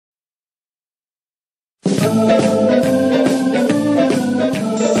Oh,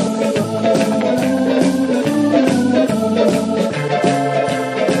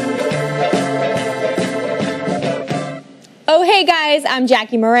 hey guys, I'm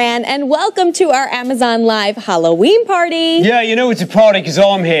Jackie Moran, and welcome to our Amazon Live Halloween party. Yeah, you know it's a party because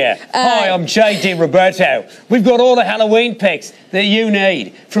I'm here. Hi, I'm JD Roberto. We've got all the Halloween picks that you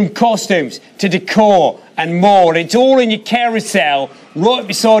need, from costumes to decor and more. It's all in your carousel right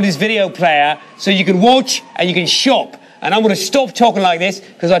beside this video player, so you can watch and you can shop. And I'm going to stop talking like this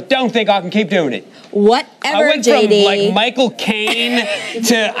because I don't think I can keep doing it. Whatever, I went JD. from like Michael Caine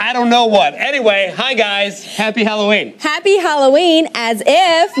to I don't know what. Anyway, hi guys. Happy Halloween. Happy Halloween, as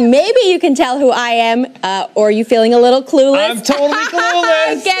if maybe you can tell who I am, or are you feeling a little clueless? I'm totally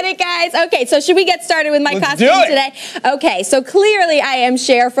clueless. Get it, guys? Okay, so should we get started with my Let's costume do it. today? Okay, so clearly I am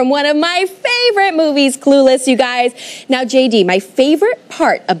Cher from one of my favorite movies, Clueless, you guys. Now, JD, my favorite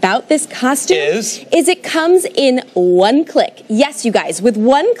part about this costume is it comes in one click. Yes, you guys, with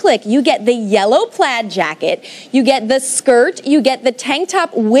one click, you get the yellow plaid jacket, you get the skirt, you get the tank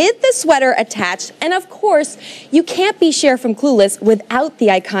top with the sweater attached, and of course, you can't be Cher from Clueless without the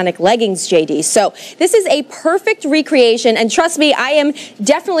iconic leggings, JD. So this is a perfect recreation, and trust me, I am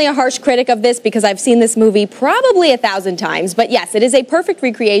definitely a harsh critic of this because I've seen this movie probably 1,000 times, but yes, it is a perfect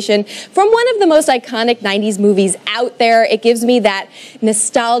recreation from one of the most iconic 90s movies out there. It gives me that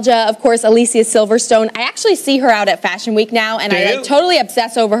nostalgia. Of course, Alicia Silverstone. I actually see her out at Fashion Week now, and I like totally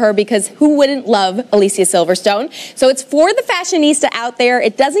obsess over her because who wouldn't love Alicia Silverstone? So it's for the fashionista out there.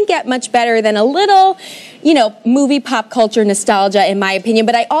 It doesn't get much better than a little, you know, movie pop culture nostalgia, in my opinion.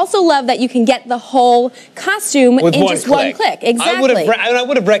 But I also love that you can get the whole costume in just one click. Exactly. I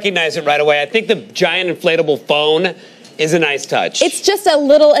would have recognized it right away. I think the giant inflatable phone is a nice touch. It's just a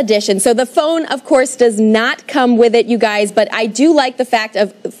little addition. So the phone, of course, does not come with it, you guys, but I do like the fact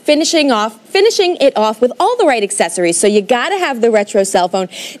of finishing it off with all the right accessories. So you gotta have the retro cell phone.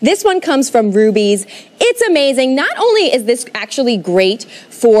 This one comes from Rubies. It's amazing. Not only is this actually great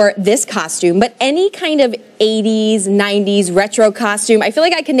for this costume, but any kind of 80s, 90s retro costume. I feel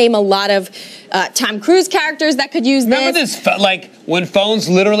like I can name a lot of Tom Cruise characters that could use this. Remember this, like, when phones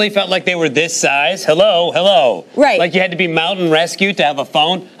literally felt like they were this size? Hello, hello. Right. Like you had to be mountain rescue to have a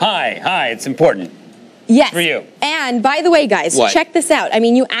phone? Hi, it's important. Yes. For you. And by the way, guys, What? check this out. I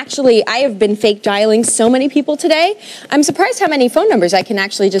mean, I have been fake dialing so many people today. I'm surprised how many phone numbers I can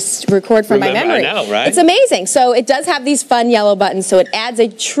actually just record from my memory. I know, right? It's amazing. So it does have these fun yellow buttons, so it adds a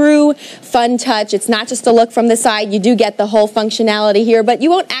true fun touch. It's not just a look from the side. You do get the whole functionality here, but you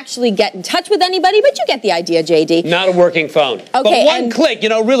won't actually get in touch with anybody, but you get the idea, JD. Not a working phone. Okay, but one click, you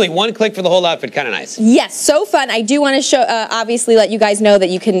know, really, one click for the whole outfit, kind of nice. Yes, so fun. I do want to show, obviously, let you guys know that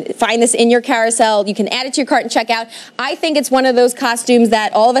you can find this in your carousel. You can add it to your cart and check out. I think it's one of those costumes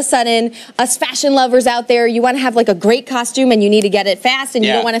that all of a sudden, us fashion lovers out there, you want to have like a great costume and you need to get it fast and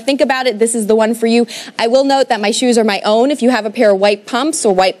you don't want to think about it. This is the one for you. I will note that my shoes are my own. If you have a pair of white pumps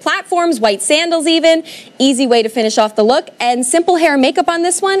or white platforms, white sandals even, easy way to finish off the look. And simple hair and makeup on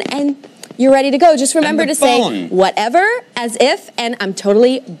this one, and you're ready to go. Just remember to say whatever, as if, and I'm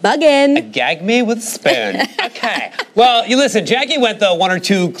totally bugging. Gag me with a spoon. Okay. Well, you listen, Jackie went the one or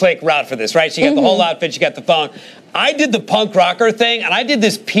two click route for this, right? She got the whole outfit, she got the phone. I did the punk rocker thing, and I did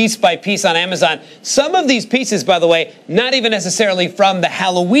this piece by piece on Amazon. Some of these pieces, by the way, not even necessarily from the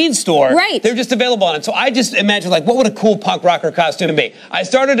Halloween store. Right. They're just available on it. So I just imagined, like, what would a cool punk rocker costume be? I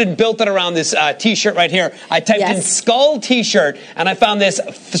started and built it around this T-shirt right here. I typed in skull T-shirt, and I found this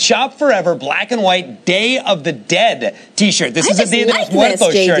Shop Forever black and white Day of the Dead T-shirt. This is a Dia de los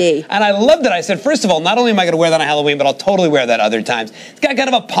Muertos shirt. And I loved it. I said, first of all, not only am I going to wear that on Halloween, but I'll totally wear that other times. It's got kind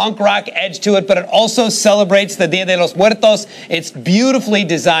of a punk rock edge to it, but it also celebrates the Dia de los Muertos. It's beautifully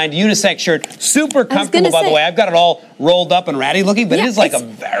designed unisex shirt, super comfortable, by the way. I've got it all rolled up and ratty looking, but it is like a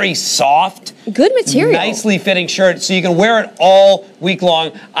very soft, good material, nicely fitting shirt, so you can wear it all week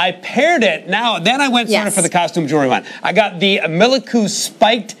long. I paired it then I went sort of for the costume jewelry one. I got the Miliku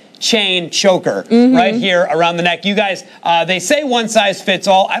spiked chain choker right here around the neck. You guys, they say one size fits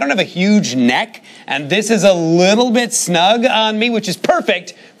all. I don't have a huge neck, and this is a little bit snug on me, which is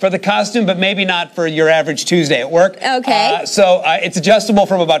perfect for the costume, but maybe not for your average Tuesday at work. Okay. So it's adjustable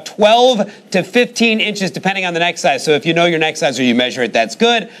from about 12 to 15 inches, depending on the neck size. So if you know your neck size or you measure it, that's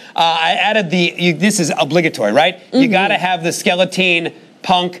good. I added this is obligatory, right? You gotta have the skeleton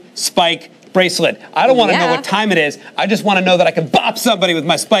punk spike bracelet. I don't want to know what time it is. I just want to know that I can bop somebody with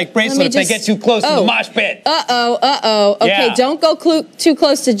my spike bracelet if they get too close to the mosh pit. Okay, don't go too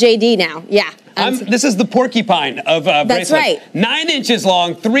close to JD now. Yeah. This is the porcupine of That's bracelet. right. 9 inches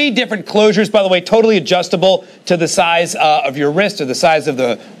long, 3 different closures, by the way, totally adjustable to the size of your wrist or the size of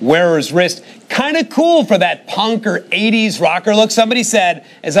the wearer's wrist. Kind of cool for that punk or 80s rocker look. Somebody said,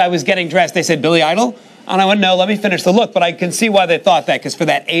 as I was getting dressed, they said, Billy Idol? And I went, no, let me finish the look. But I can see why they thought that, because for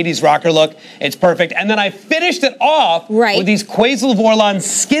that 80s rocker look, it's perfect. And then I finished it off with these Quasel Vorlon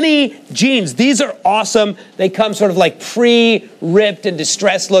skinny jeans. These are awesome. They come sort of like pre-ripped and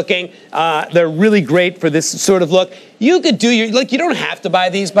distressed looking. They're really great for this sort of look. You could do your, you don't have to buy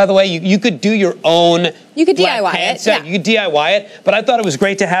these, by the way. You could do your own. You could DIY it. Yeah, you could DIY it. But I thought it was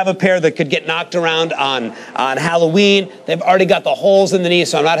great to have a pair that could get knocked around on Halloween. They've already got the holes in the knee,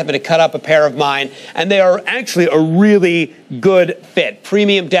 so I'm not having to cut up a pair of mine. And they are actually a really good fit.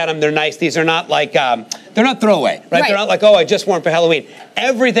 Premium denim, they're nice. These are not like, they're not throwaway, right? They're not like, oh, I just wore them for Halloween.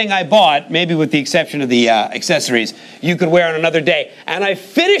 Everything I bought, maybe with the exception of the accessories, you could wear on another day. And I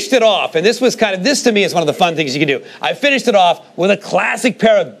finished it off, and this to me is one of the fun things you can do. I finished it off with a classic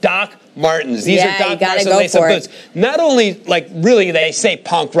pair of Doc Martens. These are Doc Martens lace-up boots. Not only, really, they say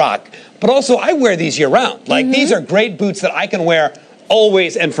punk rock, but also I wear these year-round. These are great boots that I can wear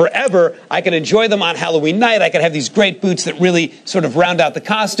always and forever. I can enjoy them on Halloween night. I can have these great boots that really sort of round out the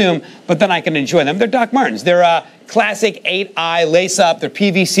costume, but then I can enjoy them. They're Doc Martens. They're classic 8-eye lace-up. They're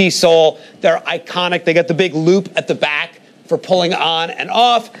PVC sole. They're iconic. They got the big loop at the back for pulling on and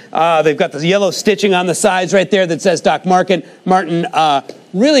off. They've got the yellow stitching on the sides right there that says Doc Martin.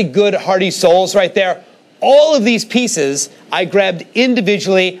 Really good hardy soles right there. All of these pieces I grabbed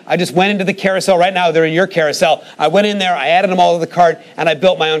individually. I just went into the carousel. Right now, they're in your carousel. I went in there, I added them all to the cart, and I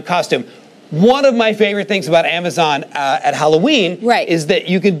built my own costume. One of my favorite things about Amazon at Halloween is that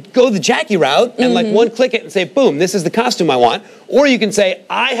you can go the Jackie route and one-click it and say, boom, this is the costume I want. Or you can say,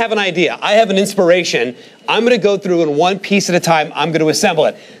 I have an idea. I have an inspiration. I'm going to go through and one piece at a time, I'm going to assemble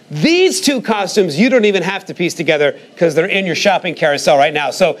it. These 2 costumes, you don't even have to piece together because they're in your shopping carousel right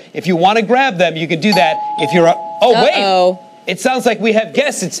now. So if you want to grab them, you can do that if you're... wait. It sounds like we have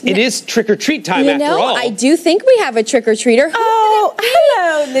guests. It is trick-or-treat time after all. I do think we have a trick-or-treater. Oh,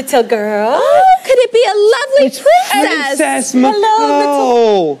 hello, little girl. Oh, could it be a lovely princess? Princess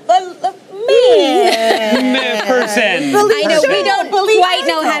Hello, little person. I know, we don't quite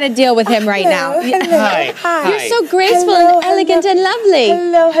know how to deal with him right now. Hi. You're so graceful and elegant and lovely.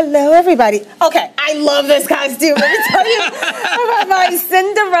 Hello, everybody. Okay, I love this costume. Let me tell you about my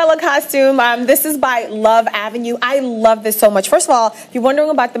Cinderella costume. This is by Love Avenue. I love this so much. First of all, if you're wondering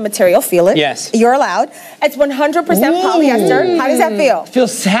about the material, feel it. Yes. You're allowed. It's 100% polyester. How does that feel? It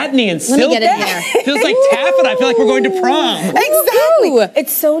feels satiny and silky. Let me get in here. It feels like taffeta. I feel like we're going to prom. Exactly.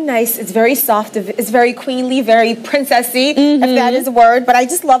 It's so nice. It's very soft. It's very queenly, very princessy, if that is a word. But I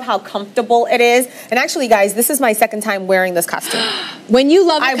just love how comfortable it is. And actually, guys, this is my 2nd time wearing this costume. When you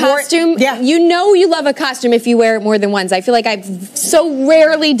love a costume, you know you love a costume if you wear it more than once. I feel like I've so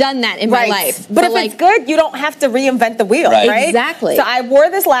rarely done that in my life. But if it's good, you don't have to reinvent the wheel, right? Exactly. So I wore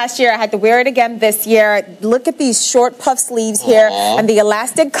this last year. I had to wear it again this year. Look at these short puff sleeves here and the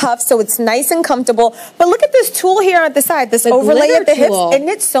elastic cuffs, so it's nice and comfortable. But look at this tool here at the side, this overlay at the hips. Isn't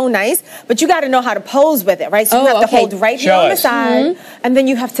it so nice? But you got to know how to pose with it, right? So you have to hold right here on the side, and then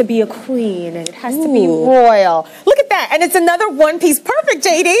you have to be a queen, and it has to be royal. Look at that. And it's another one-piece. Perfect,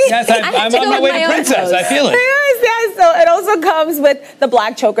 JD. Yes, I'm on my way to princess. I feel it. Yes. So it also comes with the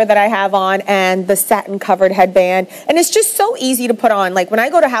black choker that I have on and the satin-covered headband. And it's just so easy to put on. Like, when I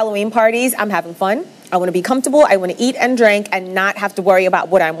go to Halloween parties, I'm having fun. I want to be comfortable. I want to eat and drink and not have to worry about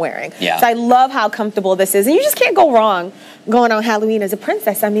what I'm wearing. Yeah. So I love how comfortable this is. And you just can't go wrong going on Halloween as a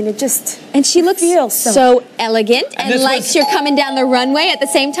princess. I mean, it just And she looks so elegant and like you're coming down the runway at the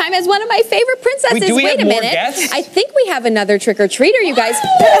same time as one of my favorite princesses. Wait a minute. Guests? I think we have another trick-or-treater, you guys. Who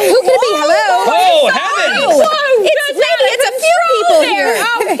could it be? Hello? Oh, heavens! It's a few people here.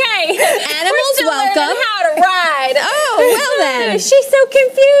 Okay. Animals, welcome. How to ride. Oh, well then. She's so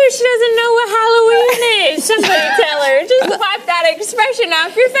confused. She doesn't know what Halloween is. Somebody tell her. Just wipe that expression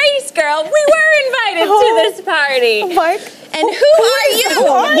off your face, girl. We were invited to this party. And who are you?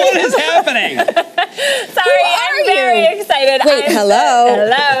 What is happening? Sorry, I'm very excited. Wait, hello.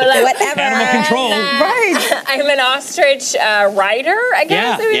 Hello. Whatever. Animal control. I'm an ostrich rider, I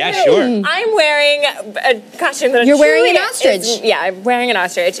guess. Yeah, sure. I'm wearing a costume that You're wearing an ostrich. I'm wearing an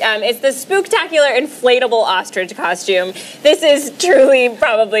ostrich. It's the Spooktacular Inflatable Ostrich costume. This is truly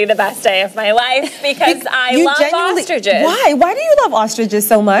probably the best day of my life because I love ostriches. Why? Why do you love ostriches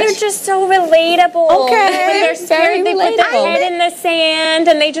so much? They're just so relatable. Okay. When they're scared, they put their head in the sand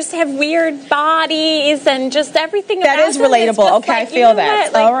and they just have weird bodies and just everything that about is them relatable. Just okay, like, I feel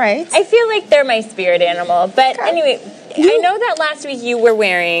that. Like, all right. I feel like they're my spirit animal. But anyway, I know that last week you were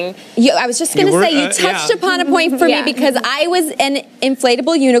wearing. I was just going to say, you touched upon a point for me because I was an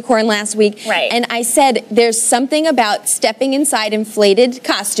inflatable unicorn last week. Right. And I said there's something about stepping inside inflated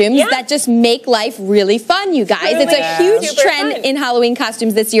costumes that just make life really fun, you guys. It's a huge trend in Halloween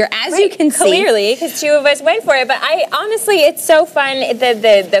costumes this year, as you can see. Clearly, because 2 of us went for it. But honestly, it's so fun.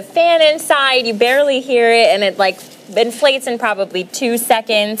 The fan inside, you barely hear it, and it like inflates in probably 2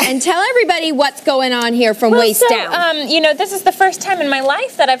 seconds. And tell everybody what's going on here from waist down. You know, this is the first time in my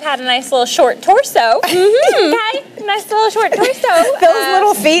life that I've had a nice little short torso. Okay, nice little short torso. Those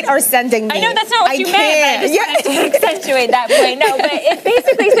little feet are sending me. I know that's not what you meant, but I just wanted to accentuate that point. No, but it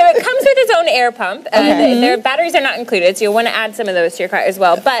basically, so it comes with its own air pump. Their batteries are not included, so you'll want to add some of those to your car as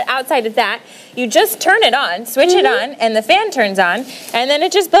well. But outside of that, you just turn it on, switch it on, and the fan turns on, and then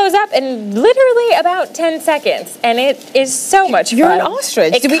it just blows up in literally about 10 seconds. And it is so much fun. You're an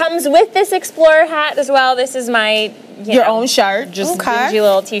ostrich. It comes with this Explorer hat as well. This is my your own shirt, just dingy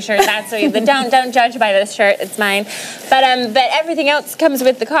little T-shirt. That's so don't judge by this shirt. It's mine. But everything else comes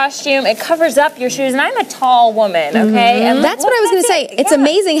with the costume. It covers up your shoes, and I'm a tall woman. Okay, and that's what I was going to say. It's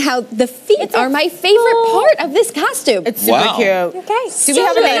amazing how the feet are my favorite part of this costume. It's super cute. Okay, do we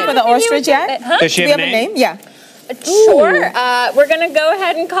have a name for the ostrich yet? Does she have a name? Yeah. Sure. We're gonna go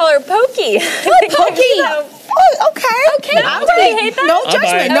ahead and call her Pokey. Pokey. Okay. All right. No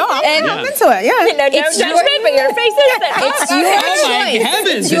judgment. No, I'm into it. Yeah. No judgment, but your face is it. It's your choice. Oh my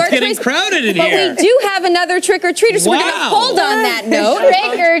heavens! It's getting crowded in here. But we do have another trick or treater, so we're gonna hold on that note.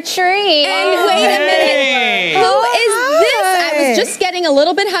 Trick or treat. And wait a minute. Who is this? I was just getting a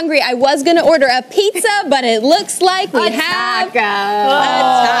little bit hungry. I was gonna order a pizza, but it looks like we have a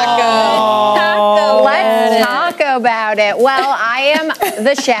taco. Let's talk about it. Well, I am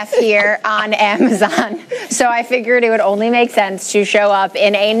the chef here on Amazon, so I figured it would only make sense to show up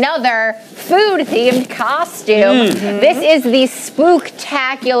in another food-themed costume. This is the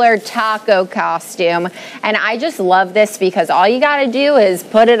Spooktacular taco costume, and I just love this because all you got to do is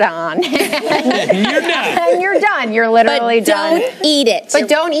put it on. And you're done. And you're done. You're literally done. Don't eat it. But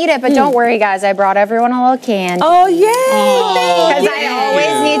don't eat it. But don't worry, guys. I brought everyone a little candy. Oh, yay. Because I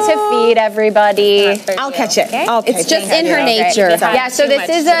always need to feed everybody. I'll catch it. Okay. It's just in her nature. Yeah, so this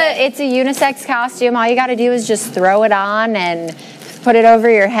is it's a unisex costume. All you got to do is just throw it on and put it over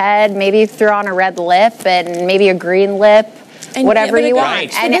your head. Maybe throw on a red lip and maybe a green lip. And whatever you want.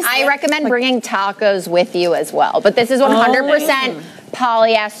 Right. And I recommend bringing tacos with you as well. But this is 100%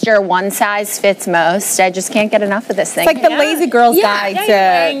 polyester, one size fits most. I just can't get enough of this thing. It's like the lazy girl's guide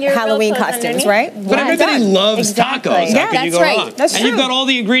to Halloween costumes, right? But everybody loves tacos. Yeah, How can you go wrong? That's and true. you've got all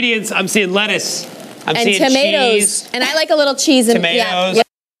the ingredients. I'm seeing lettuce. I'm and seeing tomatoes. cheese. And I like a little cheese and tomatoes. Yeah.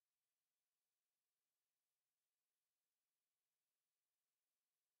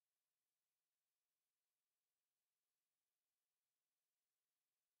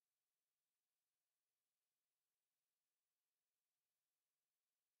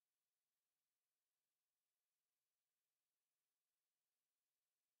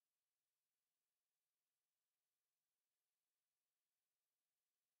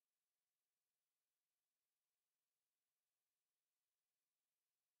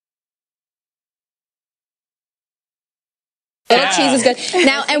 Little cheese is good.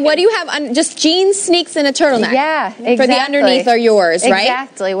 Now, and what do you have on just jeans, sneaks, and a turtleneck? Yeah, exactly. For the underneath are yours, right?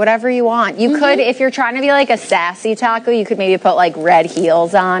 Exactly, whatever you want. You could, if you're trying to be like a sassy taco, you could maybe put like red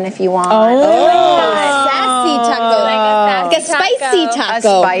heels on if you want. Sassy taco. Like a spicy taco.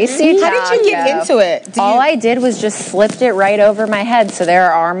 A spicy taco. How did you get into it? All I did was just slipped it right over my head. So there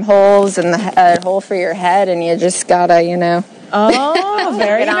are armholes and a hole for your head, and you just gotta, you know. Oh,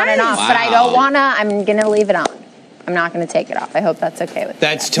 very nice. It on and off. Wow. But I don't wanna, I'm gonna leave it on. I'm not going to take it off. I hope that's okay with you.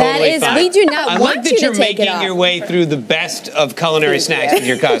 That's totally fine. We do not I want like that you to you're take it making off. your way through the best of culinary snacks with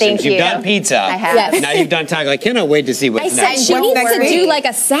your costumes. Thank You've you. done pizza. I have. Yes. Now you've done taco. I cannot wait to see what's I said next. she needs next to week? do like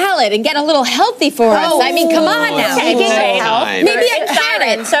a salad and get a little healthy for us. I mean, come on now. Taking Shade. health. Maybe a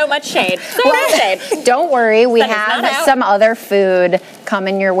carrot. So much shade. So much shade. Don't worry, we Sun is not have out. some other food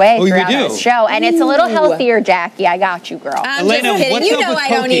coming your way Oh, you throughout do? this show. And it's a little healthier, Jackie. I got you, girl. I'm Elena, just kidding. what's You up know with I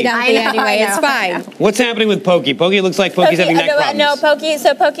don't Pokey? eat healthy I know, anyway. I know. It's fine. What's happening with Pokey? Pokey looks like Pokey's having neck problems. No,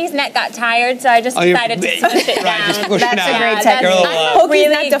 Pokey's neck got tired, so I just decided to smush it down. Right, just push it That's out. a great That's technique. You're a little, Pokey's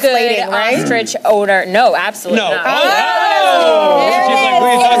really not deflating, good right? ostrich odor. No, absolutely No. not. Oh! She's like, who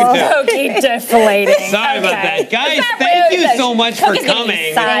are you talking to? Pokey deflating. Sorry about Okay. that. Guys, Is that thank rude? you so much for Pokey's giving coming me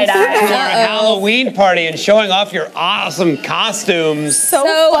to side our eye. Halloween party and showing off your awesome costumes. So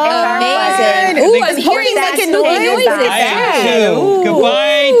amazing. Ooh, I'm hearing like that a new noises. noises. I am too.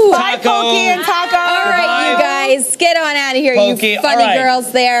 Goodbye, Bye, taco. Pokey and taco. All right, you guys. get on out of here, Pokey. you funny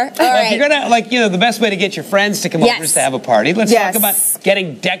girls there. All right. If you're gonna, like, you know, the best way to get your friends to come over is to have a party. Let's talk about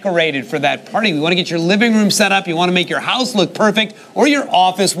getting decorated for that party. We want to get your living room set up. You want to make your house look perfect, or your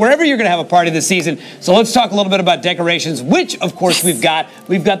office, wherever you're going to have a party this season. So let's talk a little bit about decorations, which, of course, we've got.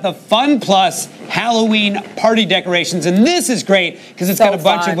 We've got the Fun Plus Halloween party decorations, and this is great because it's got a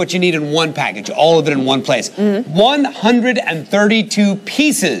bunch of what you need in one package, all of it in one place. 132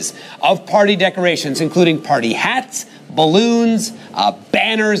 pieces of party decorations, including party hats, balloons,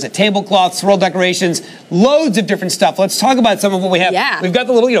 banners, a tablecloth, swirl decorations, loads of different stuff. Let's talk about some of what we have. Yeah. We've got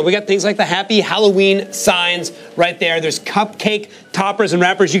the little, you know, we got things like the Happy Halloween signs right there. There's cupcake toppers and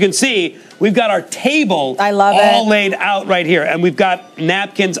wrappers. You can see we've got our table all laid out right here, and we've got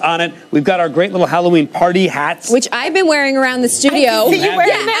napkins on it. We've got our great little Halloween party hats, which I've been wearing around the studio. I see you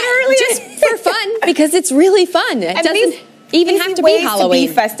wearing that earlier. Just for fun, because it's really fun. It doesn't even have to be Halloween. To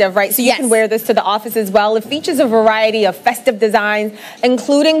be festive, right? So you can wear this to the office as well. It features a variety of festive designs,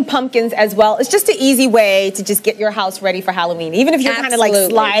 including pumpkins as well. It's just an easy way to just get your house ready for Halloween. Even if you're kind of like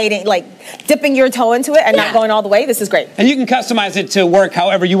sliding, like dipping your toe into it and not going all the way, this is great. And you can customize it to work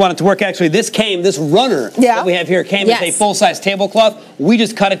however you want it to work. Actually, this runner that we have here came as a full-size tablecloth. We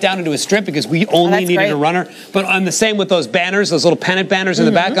just cut it down into a strip because we only needed a runner. But on the same with those banners, those little pennant banners in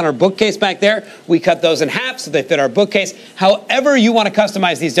the back on our bookcase back there, we cut those in half so they fit our bookcase. However you want to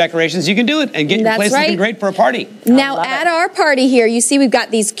customize these decorations, you can do it and get your place looking great for a party. Now, at our party here, you see we've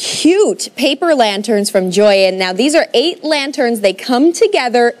got these cute paper lanterns from Joya. Now, these are 8 lanterns. They come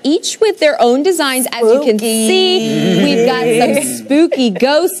together, each with their own designs. As you can see, we've got some spooky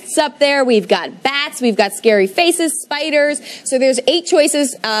ghosts up there. We've got bats. We've got scary faces, spiders. So there's 8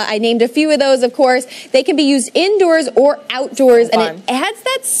 choices. I named a few of those, of course. They can be used indoors or outdoors, and it adds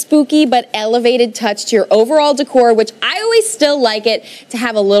that spooky but elevated touch to your overall decor, which I always still like it to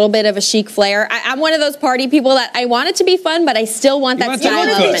have a little bit of a chic flair. I'm one of those party people that I want it to be fun, but I still want that style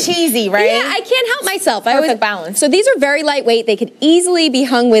element. You want it to be cheesy, right? Yeah, I can't help myself. Perfect balance. So these are very lightweight. They could easily be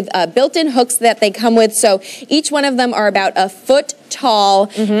hung with built-in hooks that they come with. So each one of them are about a foot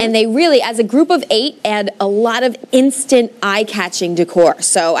tall, and they really, as a group of 8, add a lot of instant eye-catching decor.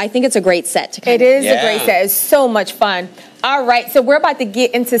 So I think it's a great set to It is a great set. It's so much fun. All right, so we're about to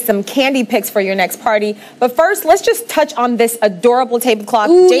get into some candy picks for your next party. But first, let's just touch on this adorable tablecloth.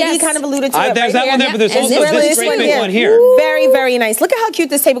 JD kind of alluded to it There's right that one there, but there's also this great big one here. Very, very nice. Look at how cute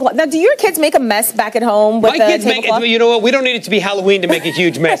this tablecloth. Now, do your kids make a mess back at home with the tablecloth? You know what? We don't need it to be Halloween to make a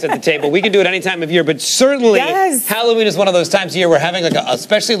huge mess at the table. We can do it any time of year, but certainly Halloween is one of those times of year where having like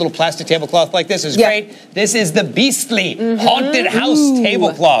especially a little plastic tablecloth like this is great. This is the Beastly Haunted House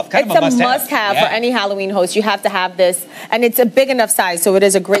tablecloth. Kind of a must-have for any Halloween host. You have to have this. And it's a big enough size, so it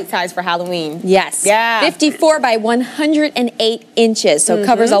is a great size for Halloween. Yes. Yeah. 54 by 108 inches, so it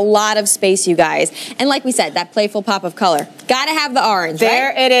covers a lot of space, you guys. And like we said, that playful pop of color. Gotta have the orange,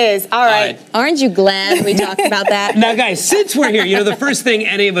 There it is. All right. Aren't you glad we talked about that? Now, guys, since we're here, you know, the first thing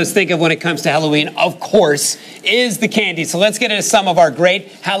any of us think of when it comes to Halloween, of course, is the candy. So let's get into some of our great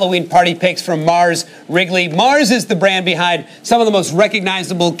Halloween party picks from Mars Wrigley. Mars is the brand behind some of the most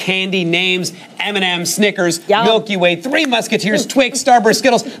recognizable candy names: M&M, Snickers, Milky Way, Three Musketeers, Twix, Starburst,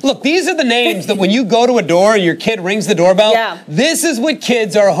 Skittles. Look, these are the names that when you go to a door and your kid rings the doorbell, this is what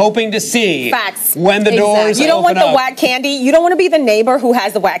kids are hoping to see when the doors open up. You don't want the whack candy. You don't want to be the neighbor who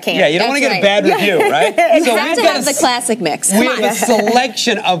has the whack candy. Yeah, you don't want to get a bad review, right? You have to have the classic mix. We have a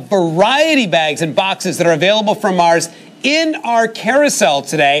selection of variety bags and boxes that are available from Mars in our carousel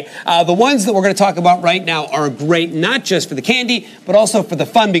today. The ones that we're going to talk about right now are great, not just for the candy, but also for the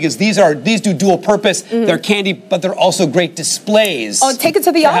fun, because these do dual purpose. They're candy, but they're also great displays. Oh, take it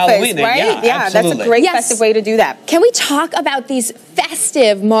to the office, Halloween. right? Yeah, that's a great festive way to do that. Can we talk about these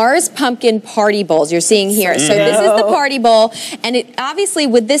festive Mars Pumpkin Party Bowls you're seeing here? So this is the Party Bowl, and obviously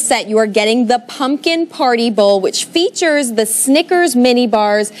with this set, you are getting the Pumpkin Party Bowl, which features the Snickers mini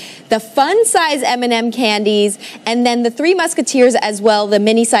bars, the fun size M&M candies, and then the Three Musketeers as well, the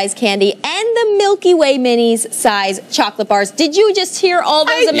mini size candy, and the Milky Way minis size chocolate bars. Did you just hear all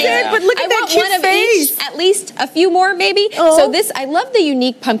those amazing? I did, but look at that cute one face. Of each, at least a few more maybe. So this, I love the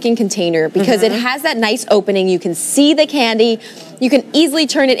unique pumpkin container because it has that nice opening. You can see the candy. You can easily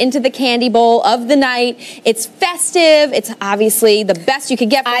turn it into the candy bowl of the night. It's festive. It's obviously the best you could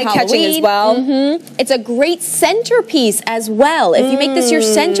get for Halloween. Eye-catching as well. It's a great centerpiece as well. If you make this your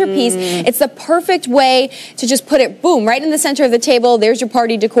centerpiece, it's the perfect way to just put it, boom, right in the center of the table. There's your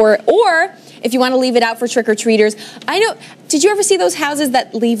party decor. Or if you want to leave it out for trick-or-treaters. I know did you ever see those houses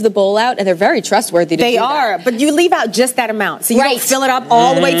that leave the bowl out? And they're very trustworthy to do that. They are, but you leave out just that amount. So you don't fill it up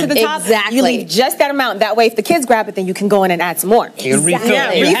all the way to the top. Exactly. You leave just that amount. That way, if the kids grab it, then you can go in and add some more. You can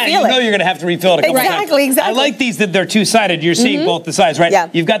refill it. You know you're going to have to refill it a couple times. Exactly. I like these that they're two-sided. You're seeing both the sides, right? Yeah.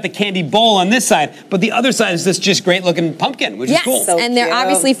 You've got the candy bowl on this side, but the other side is this just great-looking pumpkin, which is cool. So and they're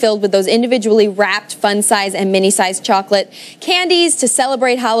obviously filled with those individually wrapped fun-size and mini-size chocolate candies to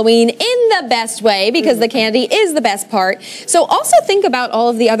celebrate Halloween in the best way, because the candy is the best part. So also think about all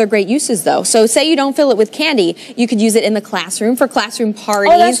of the other great uses, though. So say you don't fill it with candy, you could use it in the classroom for classroom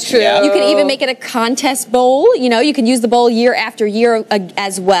parties. Oh, that's true. You could even make it a contest bowl. You know, you can use the bowl year after year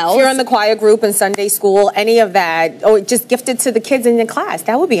as well. If you're in the choir group in Sunday school, any of that, or just gift it to the kids in your class.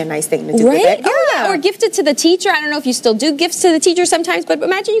 That would be a nice thing to do with it. Yeah. Or gift it to the teacher. I don't know if you still do gifts to the teacher sometimes, but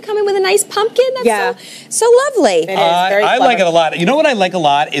imagine you come in with a nice pumpkin. That's so lovely. It is very I like it a lot. You know what I like a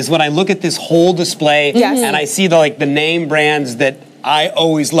lot is when I look at this whole display and I see the name brands that I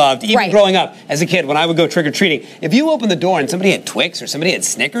always loved, even growing up as a kid when I would go trick-or-treating. If you opened the door and somebody had Twix or somebody had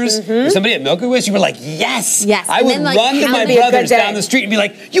Snickers or somebody had Milky Ways, you were like, yes. I would run to my brothers down the street and be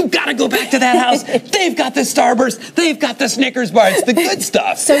like, you gotta go back to that house. They've got the Starburst. They've got the Snickers bar. It's the good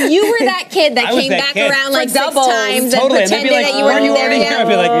stuff. So you were that kid that came back around like 6 times and pretended that you weren't there yet. I'd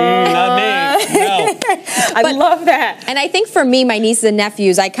be like, not me. No. I love that. And I think for me, my nieces and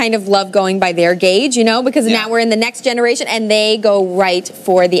nephews, I kind of love going by their gauge, you know, because now we're in the next generation and they go right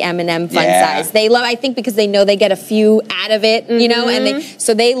for the M&M fun size. They love, I think, because they know they get a few out of it, you know, and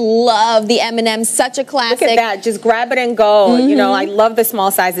so they love the M&M, such a classic. Look at that, just grab it and go. You know, I love the small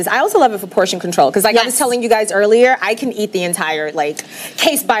sizes. I also love it for portion control, because like I was telling you guys earlier, I can eat the entire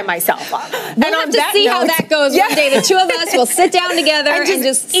case by myself. We'll have to see how that goes one day. The two of us will sit down together and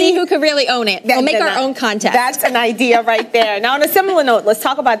just see who could really own it. We'll make our own contest. That's an idea right there. Now, on a similar note, let's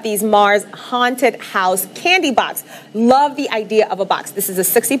talk about these Mars Haunted House candy box. Love the idea of a box. This is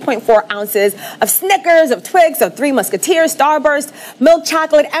a 60.4 ounces of Snickers, of Twix, of Three Musketeers, Starburst, milk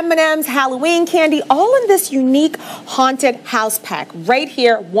chocolate, M&Ms, Halloween candy, all in this unique haunted house pack right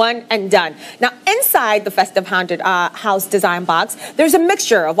here, one and done. Now, inside the festive haunted house design box, there's a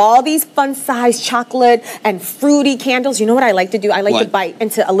mixture of all these fun-sized chocolate and fruity candles. You know what I like to do? I like to bite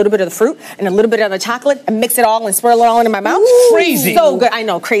into a little bit of the fruit and a little bit of the chocolate and mix it all and swirl it all into my mouth. Crazy. So good. I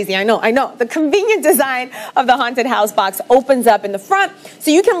know, crazy. I know. The convenient design of the haunted house box opens up in the front,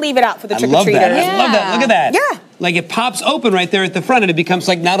 so you can leave it out for the trick-or-treaters. I love that. Look at that. Yeah. Like it pops open right there at the front and it becomes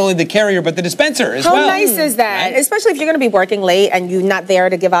like not only the carrier but the dispenser as well. How nice is that? Right? Especially if you're going to be working late and you're not there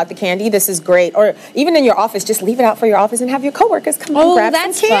to give out the candy, this is great. Or even in your office, just leave it out for your office and have your coworkers come and grab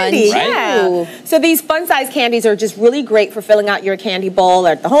some candy. Fun. Yeah. So these fun-sized candies are just really great for filling out your candy bowl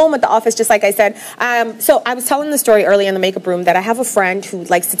at the home, at the office, just like I said. So I was telling the story earlier in the makeup room that I have a friend who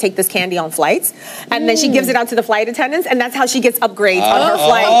likes to take this candy on flights, and then she gives it out to the flight attendants, and that's how she gets upgrades on her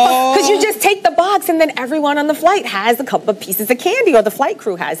flight. Because you just take the box, and then everyone on the flight has a couple of pieces of candy, or the flight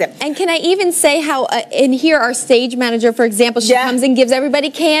crew has it. And can I even say how in here our stage manager, for example, she comes and gives everybody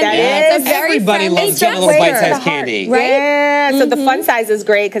candy. It's a very Everybody loves getting a little bite-sized candy. Right? Yeah, so the fun size is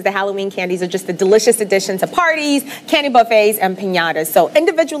great because the Halloween candies are just a delicious addition to parties, candy buffets, and piñatas. So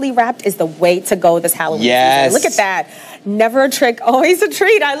individually wrapped is the way to go this Halloween season. Look at that. Never a trick, always a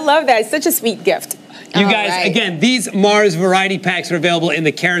treat. I love that. It's such a sweet gift. You guys, again, these Mars variety packs are available in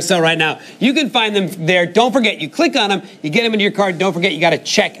the carousel right now. You can find them there. Don't forget, you click on them, you get them into your cart. Don't forget, you got to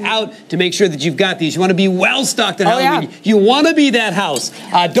check out to make sure that you've got these. You want to be well stocked at Halloween. You want to be that house.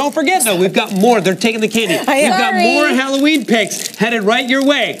 Don't forget, though, we've got more. They're taking the candy. We've got more Halloween picks headed right your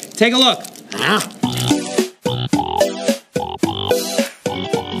way. Take a look.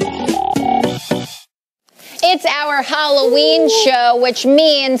 It's our Halloween show, which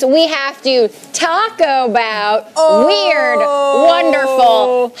means we have to talk about weird,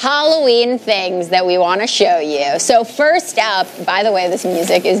 wonderful Halloween things that we want to show you. So first up, by the way, this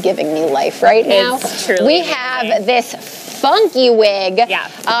music is giving me life right now. We have this funky wig.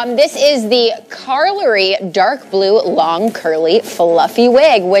 This is the Carlery dark blue, long, curly, fluffy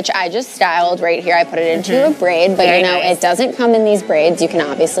wig, which I just styled right here. I put it into a braid, but you know, it doesn't come in these braids. You can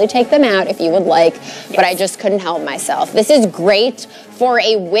obviously take them out if you would like, but I just couldn't help myself. This is great for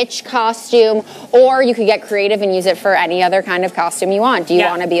a witch costume, or you could get creative and use it for any other kind of costume you want. Do you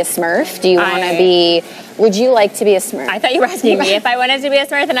want to be a Smurf? Do you want to be, would you like to be a Smurf? I thought you were asking me if I wanted to be a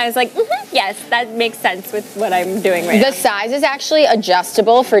Smurf, and I was like, yes, that makes sense with what I'm doing right now. The size is actually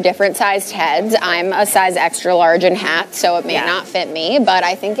adjustable for different sized heads. I'm a size extra large in hats, so it may not fit me, but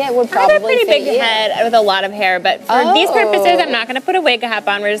I think it would probably fit you. I have a pretty big head with a lot of hair, but for these purposes, I'm not going to put a wig cap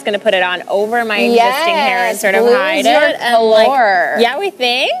on. We're just going to put it on over my existing hair and sort of hide it. And Yeah, we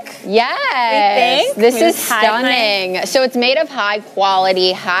think. Yes. This is stunning. So it's made of high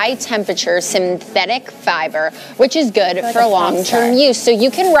quality, high temperature synthetic fiber, which is good for long-term use. So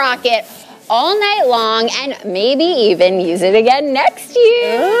you can rock it all night long and maybe even use it again next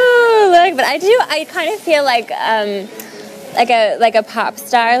year. Ooh, look, but I kind of feel like a pop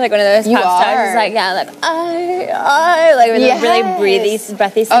star, like one of those pop stars. It's like, yeah, like with the really breathy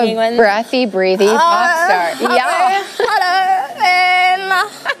singing ones. Breathy, breathy pop star. Yeah.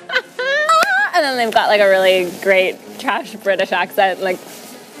 And then they've got like a really great trash British accent, like.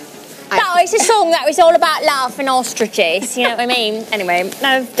 No, it's a song that was all about love and ostriches, you know what I mean? Anyway,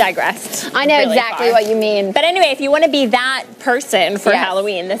 I've digressed. I know really exactly what you mean. But anyway, if you want to be that person for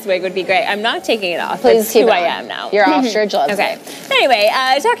Halloween, this wig would be great. I'm not taking it off. Please That's who I am now. You're ostrich, loves Okay. Anyway,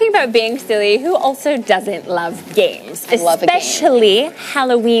 talking about being silly, who also doesn't love games? Especially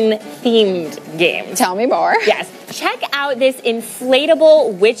Halloween-themed games. Tell me more. Yes. Check out this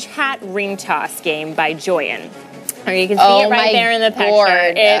inflatable witch hat ring toss game by Joyen. Or you can see it right there in the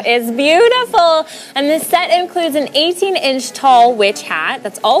picture. It is beautiful. And this set includes an 18-inch tall witch hat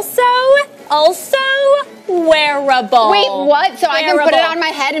that's also wearable. Wait, what? So I can put it on my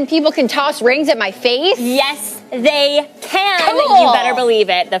head and people can toss rings at my face? Yes, they can. Cool. You better believe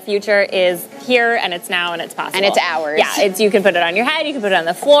it. The future is here, and it's now, and it's possible. And it's ours. Yeah, you can put it on your head, you can put it on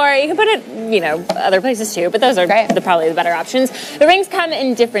the floor, you can put it, other places too, but those are probably the better options. The rings come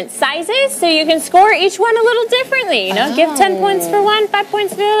in different sizes, so you can score each one a little differently, Give 10 points for one, 5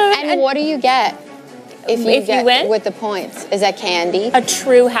 points for the other. And what do you get? If you win with the points, is that candy? A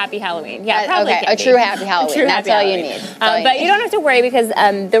true happy Halloween. Yeah, probably okay, candy. a true happy Halloween. That's all you need. But you don't have to worry because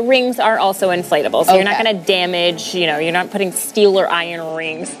the rings are also inflatable, so you're not going to damage. You're not putting steel or iron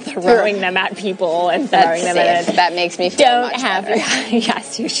rings, throwing them at people and throwing them at it. That makes me feel much better.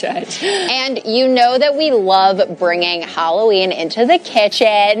 Yes, you should. And you know that we love bringing Halloween into the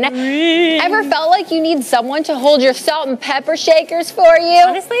kitchen. Ever felt like you need someone to hold your salt and pepper shakers for you?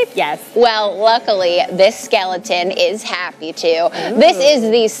 Honestly, yes. Well, luckily, this skeleton is happy to. Ooh. This is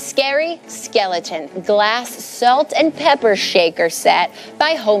the Scary Skeleton Glass Salt and Pepper Shaker Set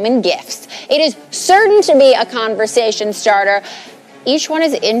by Home & Gifts. It is certain to be a conversation starter. Each one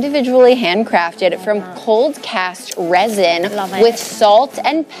is individually handcrafted from cold cast resin with salt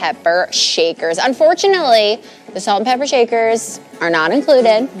and pepper shakers. Unfortunately, the salt and pepper shakers are not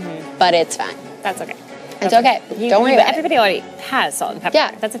included, but it's fine. That's okay. It's okay. Don't worry about it. Everybody already has salt and pepper.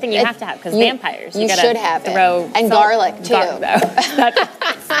 Yeah. That's the thing you have to have because vampires. You should have it. And garlic, too. I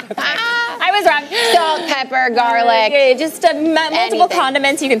was wrong. Salt, pepper, garlic. Just multiple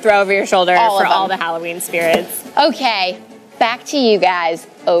condiments you can throw over your shoulder for all the Halloween spirits. Okay. Back to you guys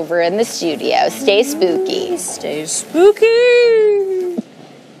over in the studio. Stay spooky. Stay spooky.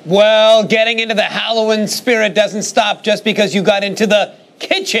 Well, getting into the Halloween spirit doesn't stop just because you got into the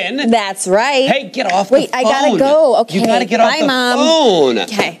kitchen. That's right. Hey, get off the phone. Wait, I gotta go. Okay. You gotta get off the phone.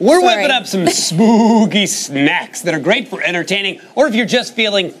 Okay. We're whipping up some spooky snacks that are great for entertaining, or if you're just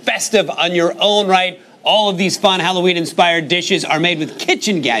feeling festive on your own right. All of these fun Halloween-inspired dishes are made with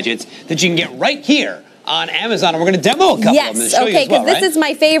kitchen gadgets that you can get right here on Amazon, and we're going to demo a couple of them to show you as well, because this is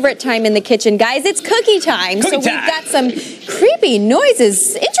my favorite time in the kitchen, guys. It's cookie time. We've got some creepy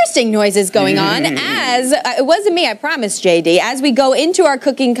noises, interesting noises going on. As it wasn't me, I promise, JD. As we go into our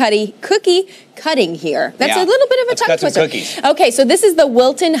cookie cutting here. That's a little bit of a tongue twister. Okay, so this is the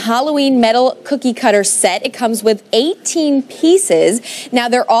Wilton Halloween metal cookie cutter set. It comes with 18 pieces. Now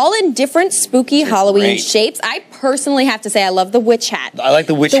they're all in different spooky Halloween shapes. I personally have to say I love the witch hat. I like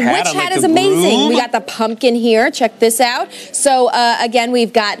the witch hat. The witch hat is amazing. We got the pumpkin here. Check this out. So again,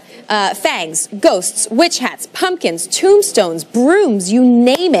 we've got fangs, ghosts, witch hats, pumpkins, tombstones, brooms, you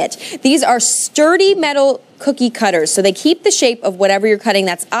name it. These are sturdy metal cookie cutters, so they keep the shape of whatever you're cutting.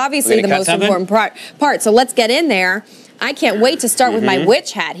 That's obviously the most important part. So let's get in there. I can't wait to start with my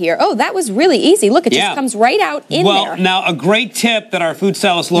witch hat here. Oh, that was really easy. Look, it just comes right out in there. Well, now a great tip that our food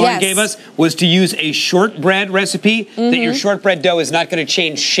stylist Lauren gave us was to use a shortbread recipe, that your shortbread dough is not going to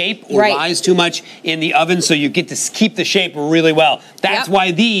change shape or rise too much in the oven, so you get to keep the shape really well. That's why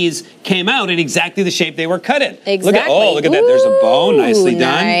these came out in exactly the shape they were cut in. Exactly. Look at that. There's a bow. Nicely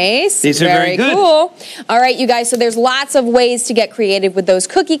done. Nice. These are very good. Cool. All right, you guys, so there's lots of ways to get creative with those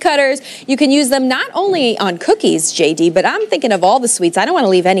cookie cutters. You can use them not only on cookies, JD, but I'm thinking of all the sweets. I don't want to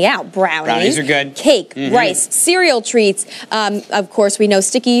leave any out. Brownies are good. Cake, rice, cereal treats. Of course, we know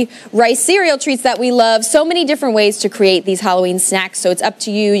sticky rice cereal treats that we love. So many different ways to create these Halloween snacks, so it's up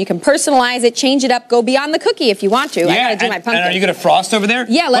to you. You can personalize it, change it up, go beyond the cookie if you want to. Yeah, I gotta do my pumpkin. And are you gonna frost over there?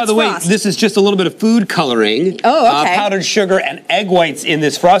 Yeah, let's By the way, frost. this is just a little bit of food coloring. Oh, okay. Powdered sugar and egg whites in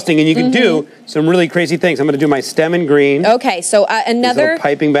this frosting, and you can do some really crazy things. I'm gonna do my stem in green. Okay, so another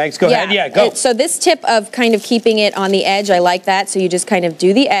piping bags. Go ahead. Yeah, go. So this tip of kind of keeping it on the edge, I like that. So you just kind of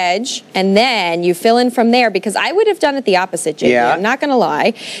do the edge, and then you fill in from there, because I would have done it the opposite, JD. Yeah. I'm not gonna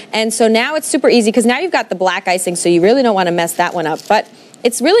lie. And so now it's super easy, because now you've got the black icing, so you really don't want to mess that one up. But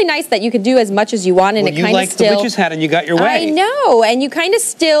it's really nice that you can do as much as you want, and it kind of still. You like the witch's hat, and you got your way. I know, and you kind of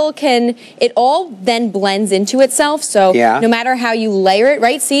still can. It all then blends into itself. So no matter how you layer it,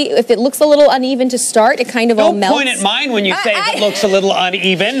 right? See, if it looks a little uneven to start, it kind of all melts. Don't point at mine when you say it looks a little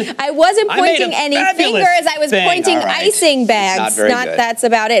uneven. I wasn't pointing any fingers. I was pointing icing bags. That's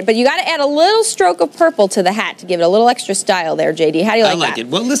about it. But you got to add a little stroke of purple to the hat to give it a little extra style there, JD. How do you like that? I like it.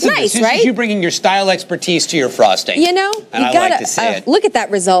 Well, listen, nice, this is you bringing your style expertise to your frosting. You know, and I like to see it. Look at that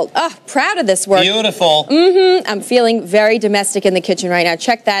result. Oh, proud of this work. Beautiful. I'm feeling very domestic in the kitchen right now.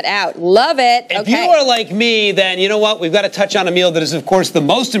 Check that out. Love it. If you are like me, then you know what? We've got to touch on a meal that is, of course, the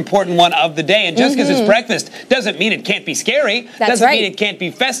most important one of the day. And just because it's breakfast doesn't mean it can't be scary. Doesn't mean it can't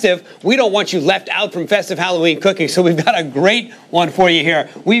be festive. We don't want you left out from festive Halloween cooking. So we've got a great one for you here.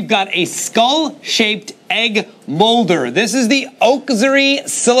 We've got a skull-shaped egg molder. This is the Oakzery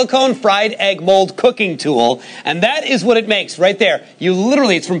silicone fried egg mold cooking tool, and that is what it makes right there. You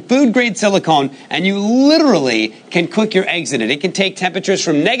literally, it's from food grade silicone, and you literally can cook your eggs in it. It can take temperatures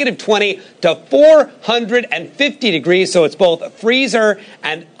from -20 to 450 degrees, so it's both freezer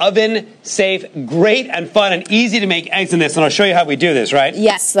and oven safe. Great and fun and easy to make eggs in this, and I'll show you how we do this, right?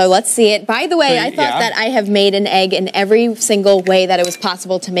 Yes, so let's see it. By the way, I thought that I have made an egg in every single way that it was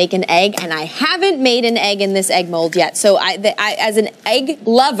possible to make an egg, and I haven't made an egg in this egg mold yet. So I as an egg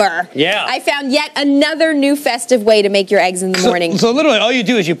lover, I found yet another new festive way to make your eggs in the morning. So literally all you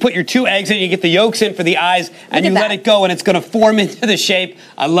do is you put your 2 eggs in, you get the yolks in for the eyes, and you let it go, and it's going to form into the shape,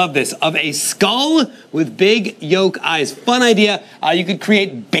 I love this, of a skull with big yolk eyes. Fun idea. You could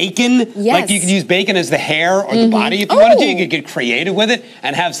create bacon. Like you could use bacon as the hair or the body if you wanted to. You could get creative with it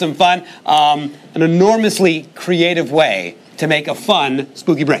and have some fun. An enormously creative way to make a fun,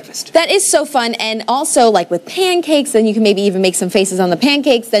 spooky breakfast. That is so fun, and also like with pancakes, then you can maybe even make some faces on the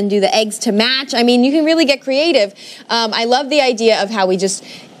pancakes, then do the eggs to match. I mean, you can really get creative. I love the idea of how we just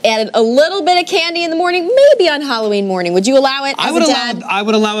added a little bit of candy in the morning, maybe on Halloween morning. Would you allow it as a dad? I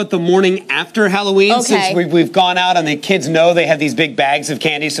would allow it the morning after Halloween, since we've gone out and the kids know they have these big bags of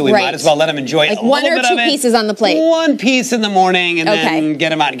candy, so we might as well let them enjoy like one or two pieces on the plate. 1 piece in the morning, and then get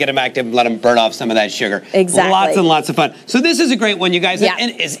them out and get them active, let them burn off some of that sugar. Exactly. Lots and lots of fun. So this is a great one, you guys.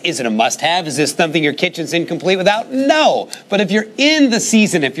 And is it a must-have? Is this something your kitchen's incomplete without? No. But if you're in the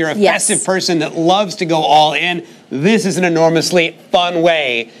season, if you're a festive person that loves to go all in, this is an enormously fun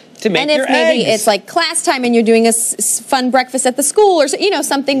way to make your eggs. And if maybe it's like class time and you're doing a fun breakfast at the school, or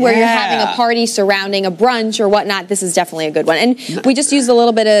something where you're having a party surrounding a brunch or whatnot, this is definitely a good one. And we just used a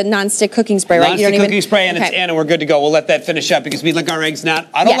little bit of nonstick cooking spray, right? Nonstick cooking spray, and it's in, and we're good to go. We'll let that finish up because we like our eggs now.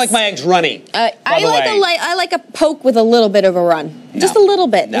 I don't like my eggs runny. I like a poke with a little bit of a run. Just a little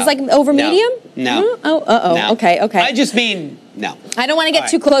bit. It's like over medium? No. No. Okay. I just mean no. I don't want to get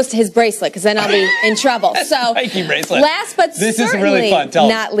too close to his bracelet because then I'll be in trouble. So, thank you, bracelet. Last but certainly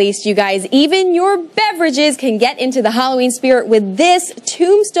not least, you guys, even your beverages can get into the Halloween spirit with this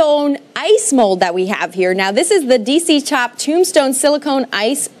Tombstone ice mold that we have here. Now, this is the DC Chop Tombstone Silicone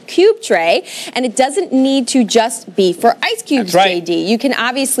Ice Cube Tray, and it doesn't need to just be for ice cubes, JD. You can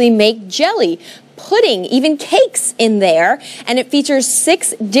obviously make jelly, pudding, even cakes in there, and it features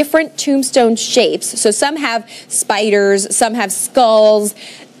 6 different tombstone shapes. So some have spiders, some have skulls.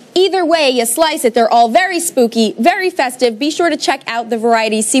 Either way you slice it, they're all very spooky, very festive. Be sure to check out the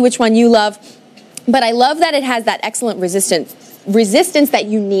variety, see which one you love. But I love that it has that excellent resistance that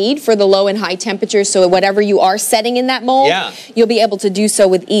you need for the low and high temperatures, so whatever you are setting in that mold, you'll be able to do so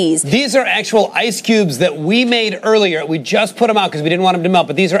with ease. These are actual ice cubes that we made earlier. We just put them out because we didn't want them to melt,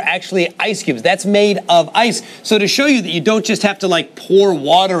 but these are actually ice cubes. That's made of ice. So to show you that you don't just have to like pour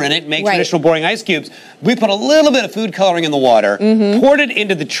water in it and make traditional boring ice cubes, we put a little bit of food coloring in the water, poured it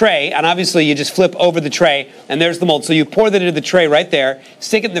into the tray, and obviously you just flip over the tray, and there's the mold. So you pour that into the tray right there,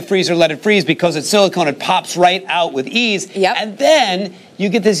 stick it in the freezer, let it freeze. Because it's silicone, it pops right out with ease. And then you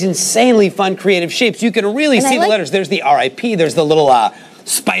get this insanely fun creative shapes. You can really see the letters. There's the RIP, there's the little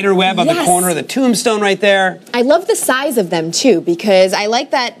spider web on the corner of the tombstone right there. I love the size of them too, because I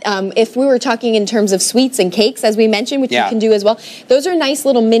like that if we were talking in terms of sweets and cakes, as we mentioned, which you can do as well, those are nice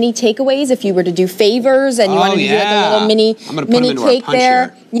little mini takeaways if you were to do favors and you wanted to do like a little mini cake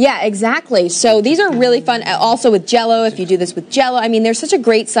there. Yeah, exactly. So these are really fun. Also with Jell-O, if you do this with Jell-O, I mean, they're such a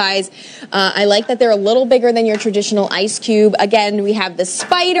great size. I like that they're a little bigger than your traditional ice cube. Again, we have the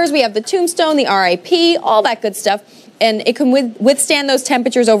spiders, we have the tombstone, the RIP, all that good stuff. And it can withstand those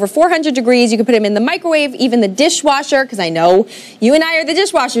temperatures over 400 degrees. You can put them in the microwave, even the dishwasher, because I know you and I are the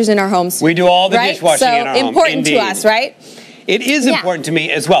dishwashers in our homes. We do all the dishwashing in our home. So important to us, right? It is important to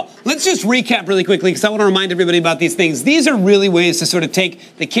me as well. Let's just recap really quickly because I want to remind everybody about these things. These are really ways to sort of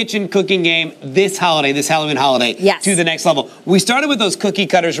take the kitchen cooking game this holiday, this Halloween holiday, to the next level. We started with those cookie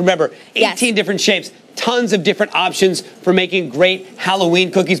cutters. Remember, 18 different shapes. Tons of different options for making great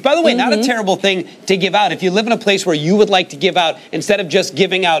Halloween cookies. By the way, not a terrible thing to give out. If you live in a place where you would like to give out, instead of just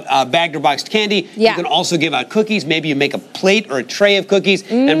giving out bagged or boxed candy, you can also give out cookies. Maybe you make a plate or a tray of cookies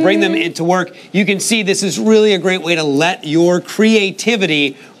and bring them into work. You can see this is really a great way to let your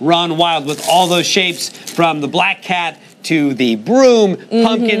creativity run wild with all those shapes, from the black cat to the broom,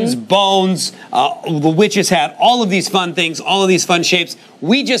 pumpkins, bones, the witch's hat, all of these fun things, all of these fun shapes.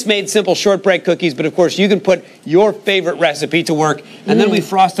 We just made simple shortbread cookies, but of course you can put your favorite recipe to work, and then we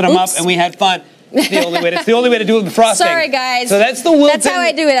frosted them up and we had fun. It's the only way to do it with frosting. Sorry, guys. So that's the Wilton. That's how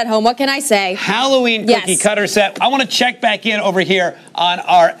I do it at home. What can I say? Halloween cookie cutter set. I want to check back in over here on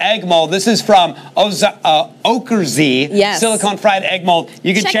our egg mold. This is from Okerzee silicone fried egg mold.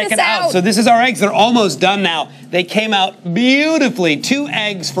 You can check it out. So this is our eggs. They're almost done now. They came out beautifully. 2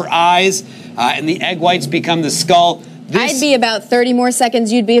 eggs for eyes, and the egg whites become the skull. I'd be about 30 more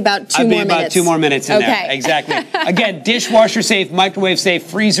seconds. You'd be about 2 more minutes. I'd be about 2 more minutes in there. Exactly. Again, dishwasher safe, microwave safe,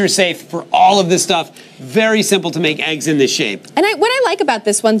 freezer safe for all of this stuff. Very simple to make eggs in this shape. And what I like about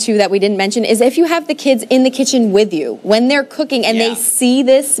this one, too, that we didn't mention, is if you have the kids in the kitchen with you, when they're cooking and they see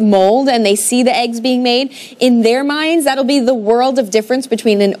this mold and they see the eggs being made, in their minds, that'll be the world of difference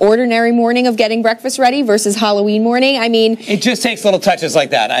between an ordinary morning of getting breakfast ready versus Halloween morning. I mean... It just takes little touches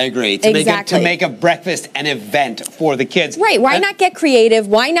like that, I agree. To make a breakfast an event for the kids. Right. Why not get creative?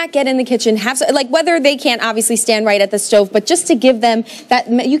 Why not get in the kitchen? Like, whether they can't obviously stand right at the stove, but just to give them that...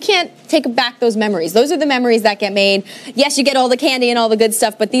 You can't take back those memories. Those are the memories that get made. Yes, you get all the candy and all the good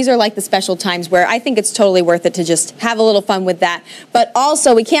stuff, but these are like the special times where I think it's totally worth it to just have a little fun with that. But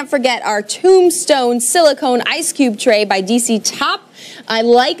also, we can't forget our Tombstone silicone ice cube tray by DC Top. I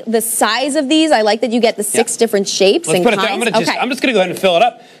like the size of these. I like that you get the 6 different shapes and kinds. I'm just going to go ahead and fill it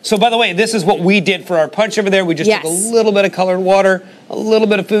up. So, by the way, this is what we did for our punch over there. We just took a little bit of colored water, a little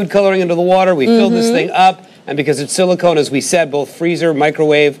bit of food coloring into the water. We filled this thing up, and because it's silicone, as we said, both freezer,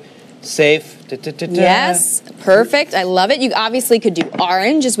 microwave, safe. Yes, perfect. I love it. You obviously could do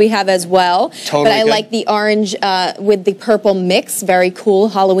orange, as we have as well. Totally. But I like the orange with the purple mix. Very cool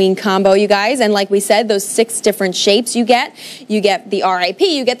Halloween combo, you guys. And like we said, those 6 different shapes you get. You get the RIP,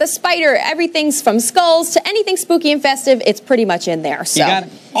 you get the spider. Everything's from skulls to anything spooky and festive. It's pretty much in there. So. You got it.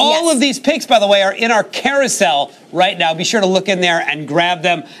 All of these picks, by the way, are in our carousel right now. Be sure to look in there and grab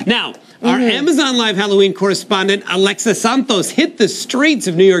them. Now, our Amazon Live Halloween correspondent, Alexa Santos, hit the streets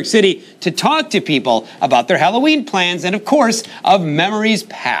of New York City to talk to people about their Halloween plans and, of course, of memories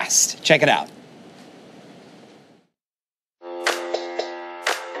past. Check it out.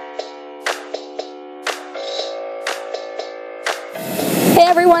 Hey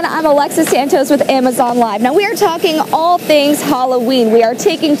everyone, I'm Alexa Santos with Amazon Live. Now we are talking all things Halloween. We are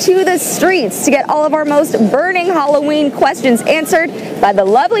taking to the streets to get all of our most burning Halloween questions answered by the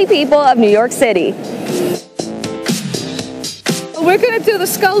lovely people of New York City. We're going to do the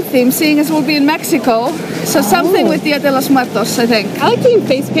skull theme, seeing as we'll be in Mexico. So something with Dia de los Muertos, I think. I like doing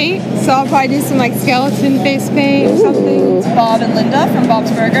face paint, so I'll probably do some like skeleton face paint or something. It's Bob and Linda from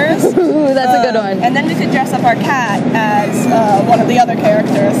Bob's Burgers. Ooh, that's a good one. And then we could dress up our cat as one of the other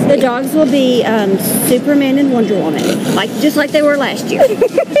characters. The dogs will be Superman and Wonder Woman, just like they were last year.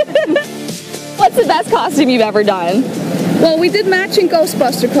 What's the best costume you've ever done? Well, we did matching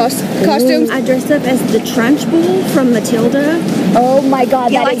Ghostbuster costumes. I dressed up as the Trunchbull from Matilda. Oh my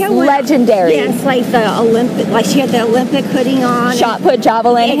God, that is legendary. Yes, like the Olympic, like she had the Olympic hoodie on. Shot put,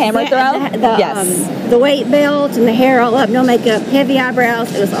 javelin, hammer throw. The weight belt and the hair all up, no makeup, heavy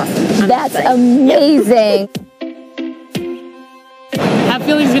eyebrows. It was awesome. That's amazing. I have a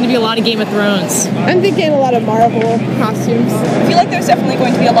feeling there's going to be a lot of Game of Thrones. I'm thinking a lot of Marvel costumes. I feel like there's definitely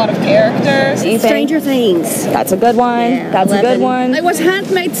going to be a lot of characters. Stranger Things. That's a good one. Yeah, that's 11. A good one. I was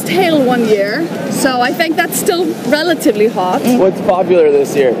Handmaid's Tale one year, so I think that's still relatively hot. What's popular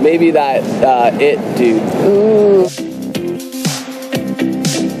this year? Maybe that It dude. Ooh.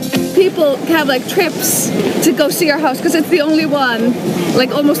 people have like trips to go see our house because it's the only one,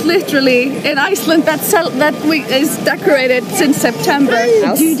 like almost literally in Iceland that is decorated since September.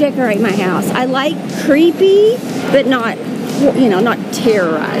 I do decorate my house. I like creepy, but not, you know, not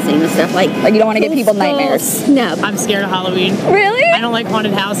terrorizing and stuff. Like you don't want to give people nightmares. No. I'm scared of Halloween. Really? I don't like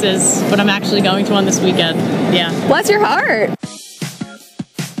haunted houses, but I'm actually going to one this weekend. Yeah. Bless your heart.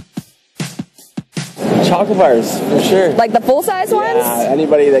 Chocolate bars, for sure. Like the full-size ones? Yeah,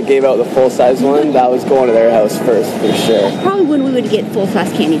 anybody that gave out the full-size one, that was going to their house first, for sure. Probably when we would get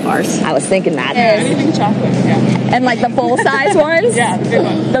full-size candy bars. I was thinking that. Yeah, anything chocolate, yeah. And like the full-size ones? Yeah, the big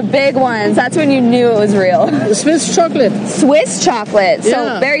ones. The big ones. That's when you knew it was real. Swiss chocolate. Swiss chocolate. Yeah.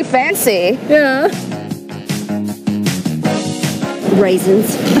 So very fancy. Yeah.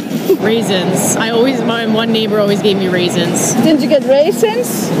 Raisins. Raisins. My one neighbor always gave me raisins. Didn't you get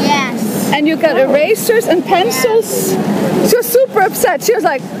raisins? Yes. And you got erasers and pencils. She was super upset. She was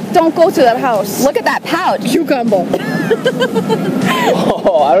like, don't go to that house. Look at that pouch. Cucumber.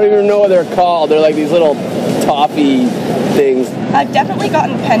 Oh, I don't even know what they're called. They're like these little toffee things. I've definitely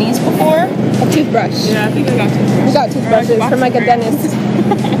gotten pennies before. A toothbrush. Yeah, I think I got toothbrushes. We got toothbrushes from like a dentist.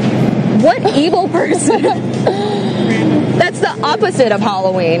 What evil person? That's the opposite of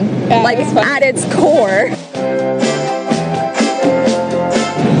Halloween. Yeah, like at its core.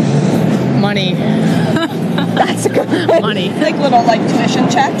 Money. That's good. Money. Like little like tuition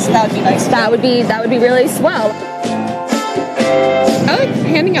checks. That would be nice. That would be really swell. I like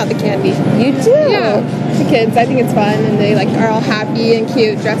handing out the candy. You do? Yeah. To kids. I think it's fun and they like are all happy and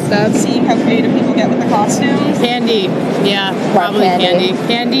cute, dressed up. Seeing how creative people get with the costumes. Candy. Yeah, probably candy.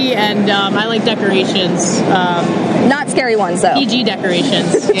 Candy and I like decorations. Not scary ones though. PG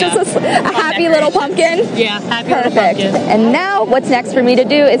decorations. Yeah. Just a happy little pumpkin. Yeah, happy Perfect. little pumpkin. And now what's next for me to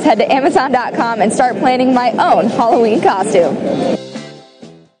do is head to Amazon.com and start planning my own Halloween costume.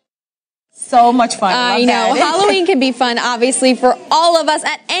 So much fun. I know. Halloween can be fun, obviously, for all of us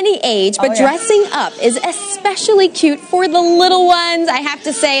at any age, but dressing up is especially cute for the little ones. I have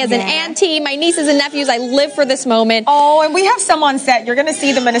to say, as an auntie, my nieces and nephews, I live for this moment. Oh, and we have some on set. You're going to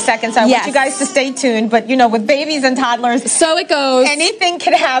see them in a second, so I want you guys to stay tuned. But, you know, with babies and toddlers, so it goes. Anything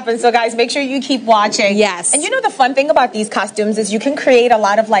can happen. So, guys, make sure you keep watching. Yes. And you know, the fun thing about these costumes is you can create a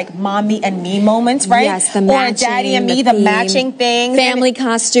lot of, like, mommy and me moments, right? Yes, the matching, or daddy and me, the matching things. Family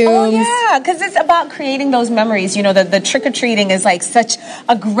costumes. Oh, yeah, because it's about creating those memories. You know, the trick-or-treating is like such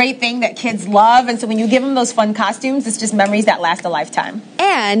a great thing that kids love. And so when you give them those fun costumes, it's just memories that last a lifetime.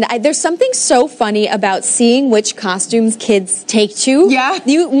 And there's something so funny about seeing which costumes kids take to. Yeah.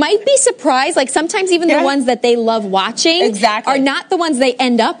 You might be surprised, like sometimes even the ones that they love watching are not the ones they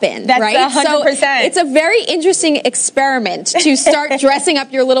end up in, That's right? 100%. So it's a very interesting experiment to start dressing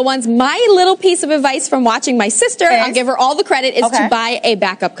up your little ones. My little piece of advice from watching my sister, I'll give her all the credit, is to buy a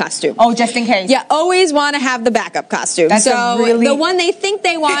backup costume. Oh, just in case. Yeah, always want to have the backup costume. That's so really... the one they think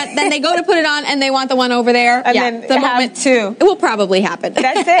they want, then they go to put it on and they want the one over there. And then the moment two. It will probably happen.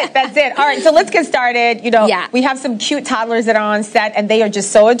 That's it. That's it. All right, so let's get started. You know, we have some cute toddlers that are on set, and they are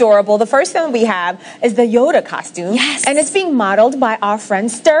just so adorable. The first one we have is the Yoda costume. Yes. And it's being modeled by our friend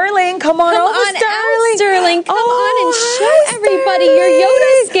Sterling. Come on over, Sterling. Sterling. Come on and show everybody your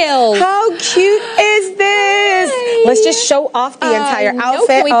Yoda skills. How cute is this? Let's just show off the entire outfit.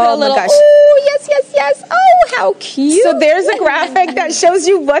 Can we put a little, my gosh. Oh, yes, yes, yes. Oh, how cute. So there's a graphic that shows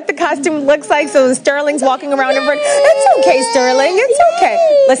you what the costume looks like. So Sterling's walking around in front. It's okay, Sterling. It's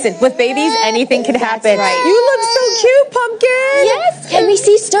okay. Listen, with babies, anything can happen. Right. You look so cute, Pumpkin. Yes. Can we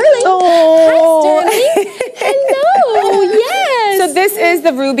see Sterling? Oh. Hi, Sterling. Hello. Yes. So this is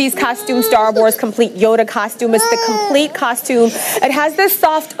the Ruby's costume, Star Wars complete Yoda costume. It's the complete costume. It has this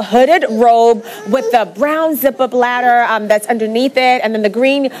soft hooded robe with the brown zip-up ladder that's underneath it, and then the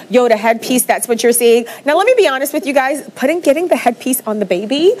green Yoda headpiece. That's what you're seeing. Now, let me be honest with you guys. Getting the headpiece on the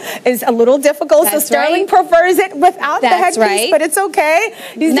baby is a little difficult. So Sterling prefers it without the headpiece, but it's okay.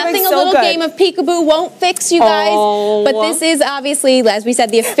 He's nothing doing a so little good. game of peekaboo won't fix, you guys. But this is obviously, as we said,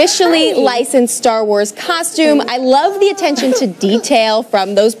 the officially licensed Star Wars costume. I love the attention to detail,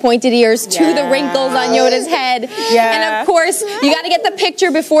 from those pointed ears to the wrinkles on Yoda's head. And of course, you got to get the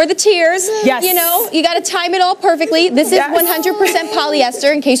picture before the tears. Yes. You know, you got to time it all perfectly. This is 100%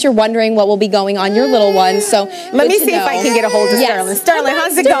 polyester, in case you're wondering what will be going on your little ones. So let me see if I can get a hold of Sterling. Sterling,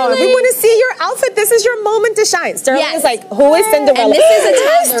 how's it going? We want to see your outfit. This is your moment to shine. Sterling is like, who is Cinderella? And this is a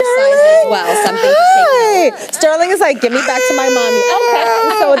toddler size as well. Something to take note right. Sterling is like, give me back to my mommy. Okay,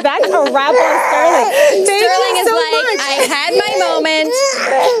 so that's a wrap on Sterling. Sterling is like, I've had my moment.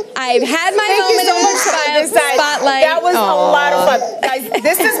 I've had my moment in the spotlight. That was a lot of fun. Guys,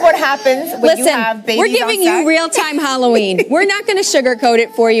 this is what happens when you have babies we're giving you real-time Halloween. We're not going to sugarcoat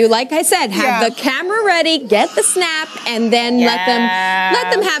it for you. Like I said, have the camera ready, get the snap, and then let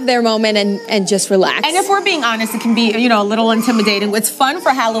them have their moment and just relax. And if we're being honest, it can be, you know, a little intimidating. It's fun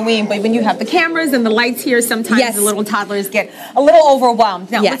for Halloween, but when you have the cameras and the lights here, sometimes the little toddlers get a little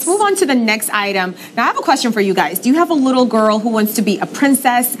overwhelmed. Now, let's move on to the next item. Now, I have a question for you guys. Do you have a little girl who wants to be a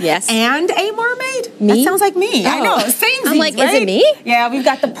princess and a mermaid? Me? That sounds like me. I know. Same. I'm like, is it me? Yeah, we've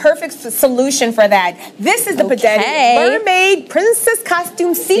got the perfect solution for that. This is the mermaid princess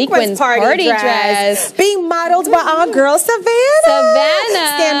costume sequence party dress being modeled by our girl Savannah.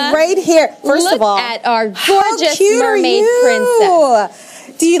 Stand right here. First of all, at our gorgeous mermaid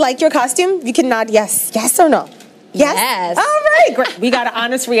princess. Do you like your costume? You can nod yes. Yes or no? Yes. All right, great. We got an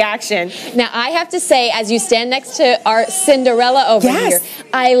honest reaction. Now, I have to say, as you stand next to our Cinderella over here,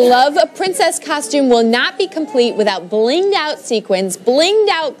 I love a princess costume will not be complete without blinged out sequins, blinged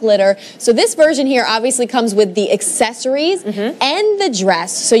out glitter. So this version here obviously comes with the accessories and the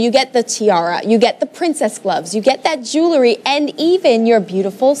dress. So you get the tiara, you get the princess gloves, you get that jewelry, and even your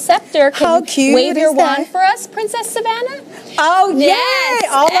beautiful scepter. Can you wave your wand for us, Princess Savannah? Oh, yes.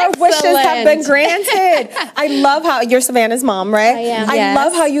 All our wishes have been granted. I love how you're Savannah's mom, right? I am. I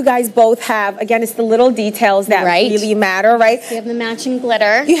love how you guys both have, again, it's the little details that really matter, right? You have the matching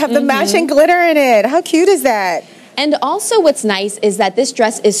glitter. You have the matching glitter in it. How cute is that? And also what's nice is that this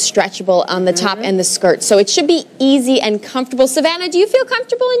dress is stretchable on the top and the skirt, so it should be easy and comfortable. Savannah, do you feel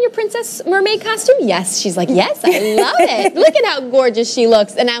comfortable in your princess mermaid costume? Yes. She's like, yes, I love it. Look at how gorgeous she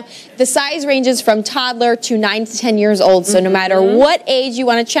looks. And now the size ranges from toddler to 9 to 10 years old, so no matter what age you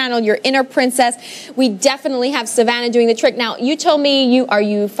want to channel your inner princess, we definitely have Savannah doing the trick. Now, you told me are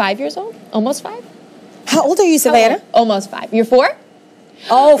you 5 years old? Almost 5? How old are you, Savannah? Almost 5. You're 4?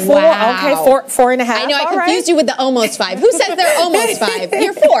 Oh, 4. Okay, 4 and a half. I know, I confused you with the almost 5. Who says they're almost 5?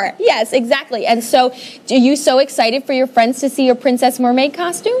 You're 4. Yes, exactly. And so, are you so excited for your friends to see your princess mermaid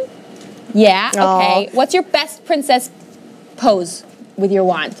costume? Yeah? Okay. What's your best princess pose with your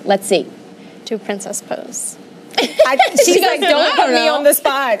wand? Let's see. Do princess pose. She's like, don't put me on the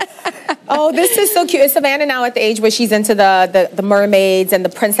spot. Oh, this is so cute. Is Savannah now at the age where she's into the mermaids and the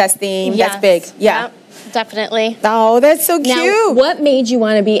princess theme? Yes. That's big. Yeah. Yep. Definitely. Oh, that's so cute. Now, what made you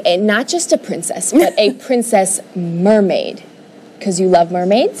want to be not just a princess, but a princess mermaid? Because you love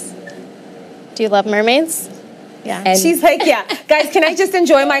mermaids? Do you love mermaids? Yeah. And she's like, yeah. Guys, can I just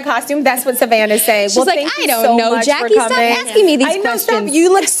enjoy my costume? That's what Savannah's saying. She's like, I don't know, Jackie. Stop asking me these questions. Stop.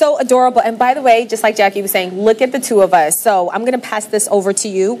 You look so adorable. And by the way, just like Jackie was saying, look at the two of us. So I'm going to pass this over to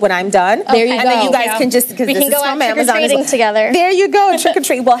you when I'm done. There you go. And then you guys can just, because we this can go is from out trick-or-treating together. There you go,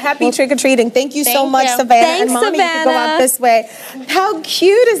 trick-or-treat. Well, happy trick-or-treating. Thank you so much, Savannah. Thanks, and Mommy, you can go out this way. How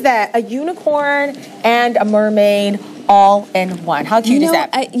cute is that? A unicorn and a mermaid all in one. How cute is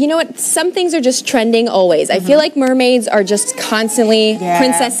that? You know what? Some things are just trending always. I feel like mermaids are just constantly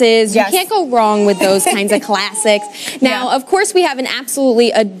princesses. You can't go wrong with those kinds of classics. Now, of course, we have an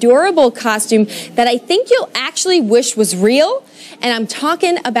absolutely adorable costume that I think you'll actually wish was real. And I'm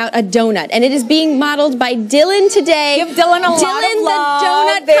talking about a donut. And it is being modeled by Dylan today. Give Dylan a lot of love.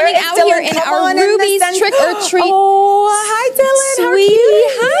 Dylan, the donut, coming out here in our Ruby's Trick or Treat. Oh, hi, Dylan. Sweetie,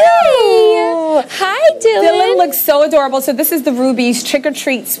 hi. Hi, Dylan. Dylan looks so adorable. So this is the Ruby's Trick or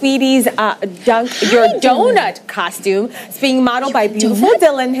Treat Sweeties your donut costume. It's being modeled by beautiful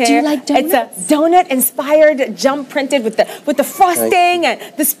Dylan here. Do you like donuts? It's a donut-inspired jump printed with the frosting and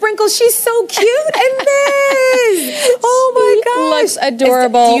the sprinkles. She's so cute in this. Oh my gosh. Looks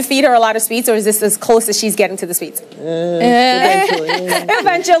adorable. Do you feed her a lot of sweets, or is this as close as she's getting to the sweets? Eventually.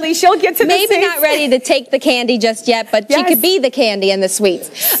 Eventually, she'll get to the sweets. Maybe not ready to take the candy just yet, but she could be the candy and the sweets.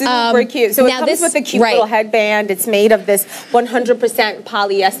 Super cute. So it comes with a cute little headband. It's made of this 100%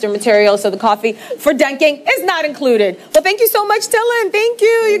 polyester material, so the coffee for dunking is not included. Well, thank you so much, Dylan. Thank you.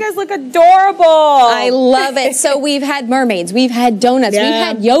 You guys look adorable. I love it. So we've had mermaids, we've had donuts, we've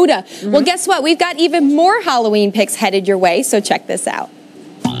had Yoda. Well, guess what? We've got even more Halloween picks headed your way, so check this out.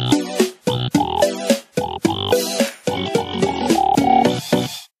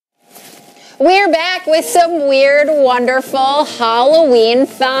 We're back with some weird, wonderful Halloween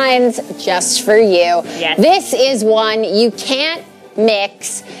finds just for you. Yes. This is one you can't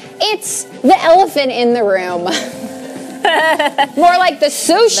mix. It's the elephant in the room. More like the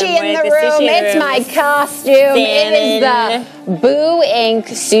sushi in the room. It's my costume. It is the Boo Inc.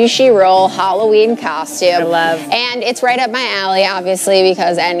 Sushi Roll Halloween costume. I love. And it's right up my alley, obviously,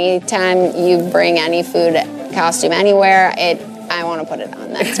 because anytime you bring any food costume anywhere, I want to put it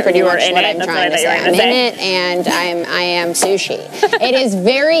on. That's pretty much what I'm trying to say. I'm in it, and I am sushi. It is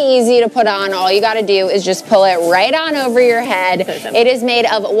very easy to put on. All you got to do is just pull it right on over your head. It is made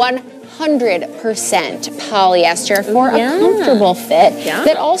of 100% polyester for a comfortable fit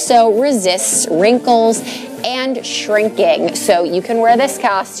that also resists wrinkles and shrinking. So you can wear this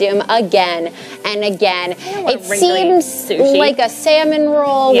costume again and again. It seems like a salmon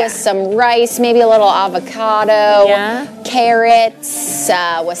roll with some rice, maybe a little avocado, carrots,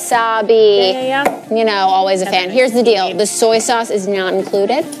 wasabi. You know, always a fan. Here's the deal. The soy sauce is not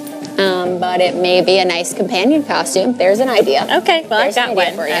included. But it may be a nice companion costume. There's an idea. Okay, well, I got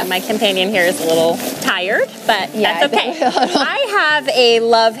one. For you. My companion here is a little tired, but that's okay. I have a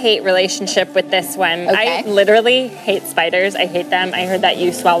love-hate relationship with this one. I literally hate spiders. I hate them. I heard that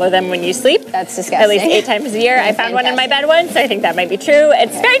you swallow them when you sleep. That's disgusting. At least 8 times a year. I found one in my bed once, so I think that might be true.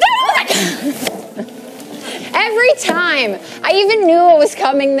 It's very terrible. Every time. I even knew it was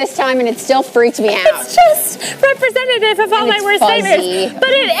coming this time, and it still freaked me out. It's just representative of all my worst nightmares. But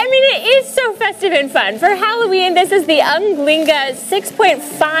it is so festive and fun. For Halloween, this is the Umglinga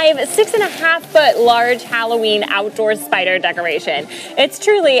 6.5 foot large Halloween outdoor spider decoration. It's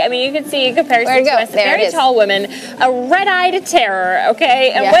truly, I mean, you can see in comparison to us, a very tall woman, a red-eyed terror,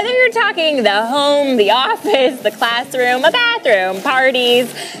 okay? And whether you're talking the home, the office, the classroom, a bathroom,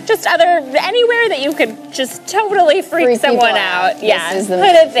 parties, just anywhere that you could just totally freak someone out. Yeah, put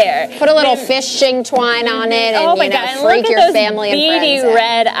it there. Put a little fishing twine on it and freak your family and friends. Beady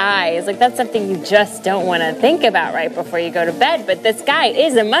red eyes. Like, that's something you just don't want to think about right before you go to bed. But this guy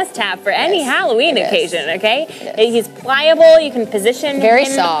is a must-have for any Halloween occasion, okay? He's pliable. You can position very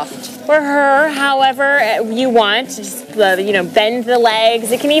him soft for her however you want. Just, bend the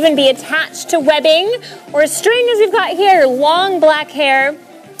legs. It can even be attached to webbing or a string, as we've got here. Long black hair.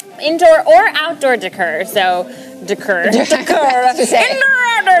 Indoor or outdoor decor. So, decor. Indoor,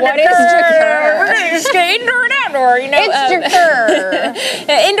 outdoor. What is decor? Indoor and outdoor, It's decor.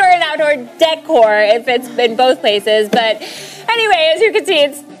 Indoor and outdoor decor, if it's in both places. But anyway, as you can see,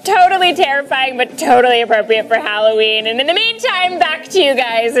 it's totally terrifying, but totally appropriate for Halloween. And in the meantime, back to you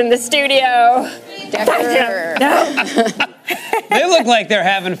guys in the studio. Decor. They look like they're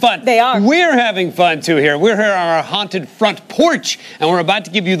having fun. They are. We're having fun, too, here. We're here on our haunted front porch, and we're about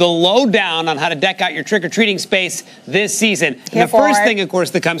to give you the lowdown on how to deck out your trick-or-treating space this season. And the first thing, of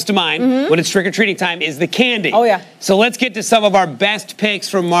course, that comes to mind when it's trick-or-treating time is the candy. Oh, yeah. So let's get to some of our best picks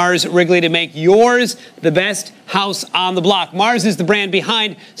from Mars Wrigley to make yours the best house on the block. Mars is the brand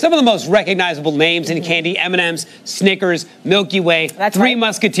behind some of the most recognizable names in candy: M&M's, Snickers, Milky Way, Three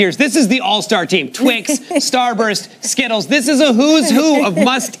Musketeers. This is the all-star team. Twix, Starburst, Skittles. This is a who's who of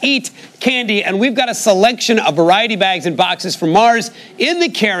must-eat candy, and we've got a selection of variety bags and boxes from Mars in the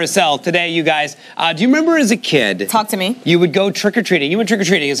carousel today, you guys. Do you remember as a kid? Talk to me. You would go trick-or-treating. You went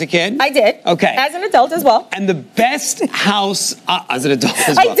trick-or-treating as a kid? I did. Okay. As an adult as well. And the best house, as an adult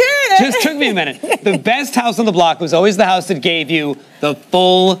as well. I did. Just took me a minute. The best house on the block was always the house that gave you the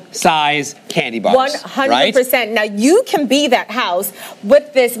full-size candy bars. 100%. Right? Now, you can be that house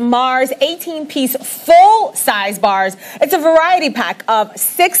with this Mars 18-piece full-size bars. It's a variety pack of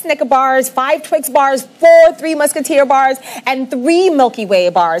 6 Snicker bars, 5 Twix bars, 4 Three Musketeer bars, and 3 Milky Way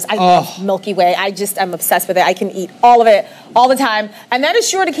bars. I love Milky Way. I'm obsessed with it. I can eat all of it all the time. And that is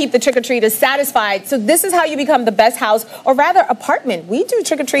sure to keep the trick-or-treaters satisfied. So this is how you become the best house, or rather apartment. We do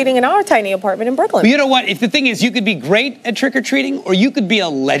trick-or-treating in our tiny apartment in Brooklyn. But you know what? If the thing is, you could be great at trick-or-treating, or you could be a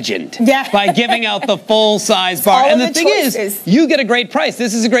legend by giving out the full-size bar. And the thing is, you get a great price.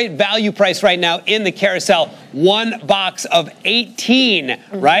 This is a great value price right now in the carousel. 1 box of 18,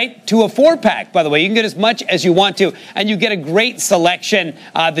 right? To a 4-pack, by the way. You can get as much as you want to, and you get a great selection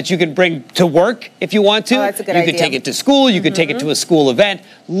that you can bring to work if you want to. Oh, that's a good idea. You could take it to school. You could take it to a school event.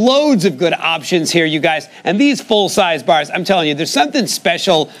 Loads of good options here, you guys. And these full-size bars, I'm telling you, there's something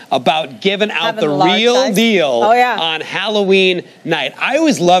special about giving out the real deal on Halloween night. I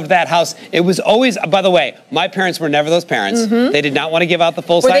always loved that house. It was always, by the way, my parents were never those parents. They did not want to give out the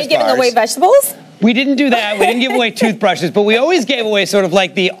full-size bars. Were they giving away vegetables? We didn't do that. We didn't give away toothbrushes, but we always gave away sort of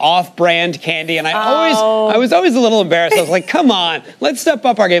like the off-brand candy. And I was always a little embarrassed. I was like, come on, let's step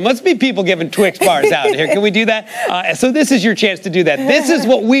up our game. Let's be people giving Twix bars out here. Can we do that? So this is your chance to do that. This is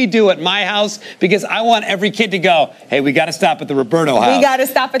what we do at my house because I want every kid to go, hey, we got to stop at the Roberto house. We got to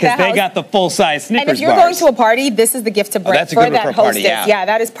stop at that house. Because they got the full-size Snickers bars. And if you're going to a party, this is the gift to bring that's a good one for a party, hostess. Yeah,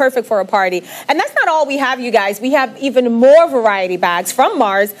 that is perfect for a party. And that's not all we have, you guys. We have even more variety bags from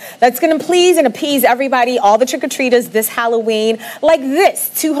Mars that's going to please and appease everybody, all the trick-or-treaters this Halloween. Like this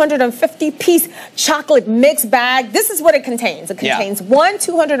 250-piece chocolate mix bag. This is what it contains. It contains one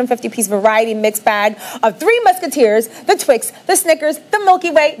 250-piece variety mix bag of Three Musketeers, the Twix, the Snickers, the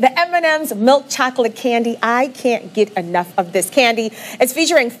Milky Way, the M&M's milk chocolate candy. I can't get enough of this candy. It's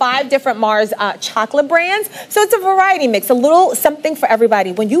featuring 5 different Mars chocolate brands. So it's a variety mix, a little something for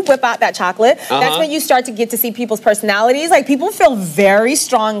everybody. When you whip out that chocolate, that's when you start to get to see people's personalities. Like people feel very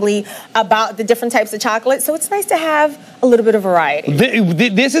strongly about the different types of chocolate. So it's nice to have a little bit of variety.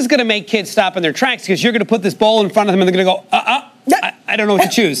 This is going to make kids stop in their tracks because you're going to put this bowl in front of them and they're going to go, I don't know what to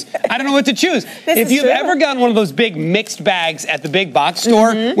choose. I don't know what to choose. If you've ever gotten one of those big mixed bags at the big box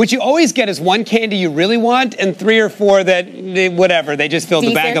store, what you always get is one candy you really want and 3 or 4 that, whatever, they just filled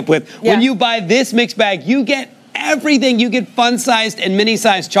the bag up with. When you buy this mixed bag, you get everything. You get fun-sized and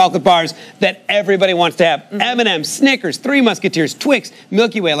mini-sized chocolate bars that everybody wants to have. M&M's, Snickers, Three Musketeers, Twix,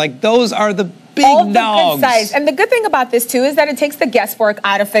 Milky Way. Like, those are the big dogs. Good size. And the good thing about this, too, is that it takes the guesswork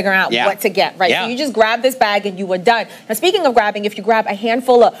out of figuring out what to get, right? So you just grab this bag and you are done. Now, speaking of grabbing, if you grab a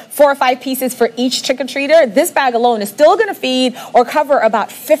handful of 4 or 5 pieces for each trick-or-treater, this bag alone is still going to feed or cover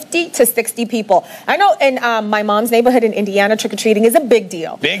about 50 to 60 people. I know in my mom's neighborhood in Indiana, trick-or-treating is a big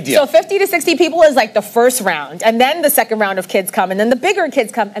deal. Big deal. So 50 to 60 people is like the first round, and then the second round of kids come, and then the bigger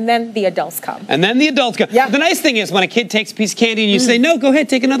kids come, and then the adults come. And then the adults come. The nice thing is when a kid takes a piece of candy and you say, no, go ahead,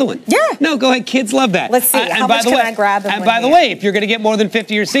 take another one. No, go ahead. Kids love that. Let's see, how much can I grab? And by the way, if you're going to get more than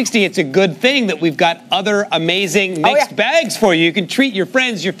 50 or 60, it's a good thing that we've got other amazing mixed bags for you. You can treat your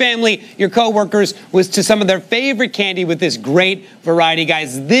friends, your family, your coworkers to some of their favorite candy with this great variety,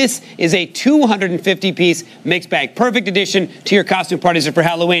 guys. This is a 250-piece mixed bag. Perfect addition to your costume parties or for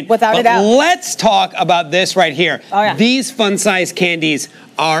Halloween. Without a doubt. Let's talk about this right here. These fun-sized candies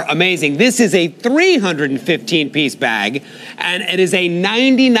are amazing. This is a 315-piece bag, and it is a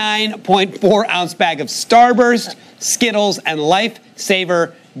 99.4-ounce bag of Starburst, Skittles, and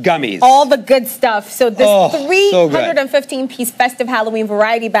Lifesaver gummies. All the good stuff. So this 315-piece festive Halloween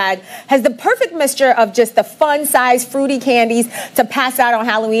variety bag has the perfect mixture of just the fun-sized fruity candies to pass out on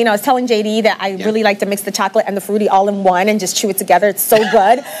Halloween. I was telling JD that I really like to mix the chocolate and the fruity all in one and just chew it together. It's so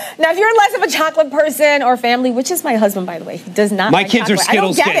good. Now, if you're less of a chocolate person or family, which is my husband, by the way, he does not like chocolate. My kids are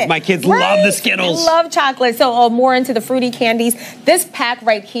Skittles kids. My kids love the Skittles. I love chocolate. So more into the fruity candies. This pack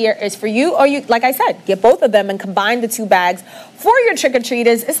right here is for you, or you, like I said, get both of them and combine the 2 bags for your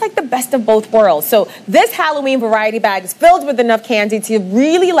trick-or-treaters. It's like the best of both worlds. So this Halloween variety bag is filled with enough candy to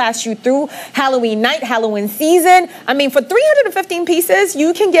really last you through Halloween night, Halloween season. I mean, for 315 pieces,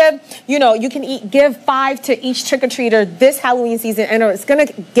 you can give, give 5 to each trick-or-treater this Halloween season, and it's going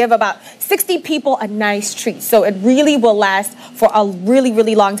to give about 60 people a nice treat. So it really will last for a really,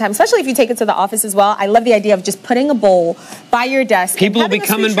 really long time, especially if you take it to the office as well. I love the idea of just putting a bowl by your desk. People will be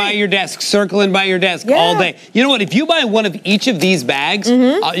coming by your desk, circling by your desk all day. You know what? If you buy one of each of these bags,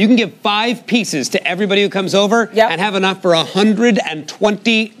 you can give 5 pieces to everybody who comes over and have enough for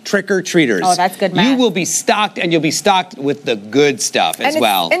 120 trick-or-treaters. Oh, that's good math. You will be stocked, and you'll be stocked with the good stuff as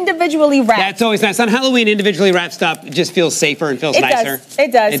well. And it's individually wrapped. That's always nice. On Halloween, individually wrapped stuff just feels safer and feels nicer.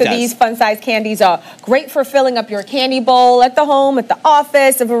 It does. So these fun-sized candies are great for filling up your candy bowl at the home, at the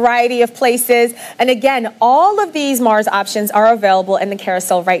office, a variety of places. And again, all of these Mars options are available in the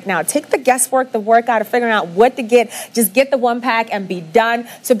carousel right now. Take the guesswork, the work out of figuring out what to get. Just get the 1 pack and be done.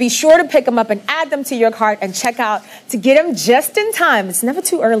 So be sure to pick them up and add them to your cart and check out to get them just in time. It's never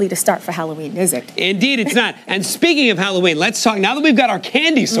too early to start for Halloween, is it? Indeed, it's not. And speaking of Halloween, let's talk, now that we've got our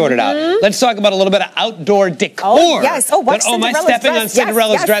candy sorted out, let's talk about a little bit of outdoor decor. Oh, yes. Oh, watch am I stepping on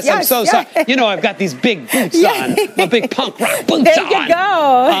Cinderella's dress? I'm so sorry. You know, I've got these big boots on, my big punk rock boots on. There you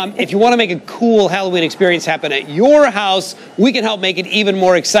go. If you want to make a cool Halloween experience happen at your house, we can help make it even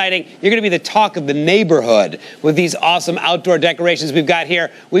more exciting. You're going to be the talk of the neighborhood with these awesome outdoor decorations we've got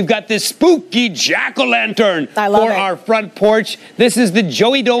here. We've got this spooky jack-o'-lantern for our front porch. This is the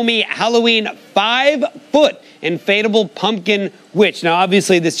Joey Domi Halloween 5-foot inflatable pumpkin witch. Now,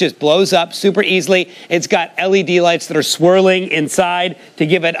 obviously, this just blows up super easily. It's got LED lights that are swirling inside to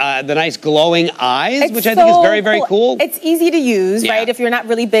give it the nice glowing eyes, which I think is very, very cool. It's easy to use, right? If you're not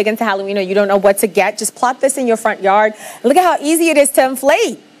really big into Halloween or you don't know what to get, just plop this in your front yard. Look at how easy it is to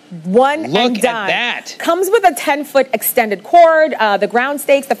inflate. One Look and done. at that. Comes with a 10-foot extended cord, the ground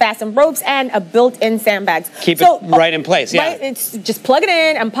stakes, the fastened ropes, and a built-in sandbags. Keep it right in place, yeah. Right, it's just plug it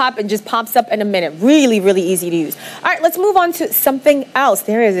in and pop, it just pops up in a minute. Really, really easy to use. All right, let's move on to something else.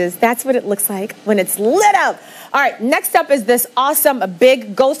 There it is. That's what it looks like when it's lit up. All right, next up is this awesome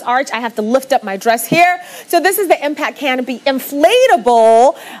big ghost arch. I have to lift up my dress here. So this is the Impact Canopy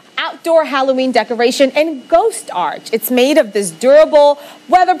inflatable outdoor Halloween decoration and ghost arch. It's made of this durable,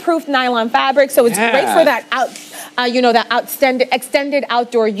 weatherproof nylon fabric, so it's great for that extended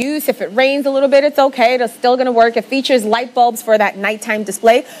outdoor use. If it rains a little bit, it's okay. It's still going to work. It features light bulbs for that nighttime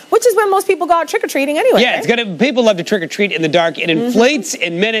display, which is when most people go out trick-or-treating anyway. Yeah, right? People love to trick-or-treat in the dark. It inflates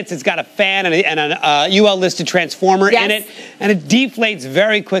in minutes. It's got a fan and an UL-listed transformer in it, and it deflates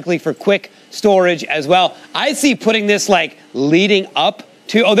very quickly for quick storage as well. I see putting this like leading up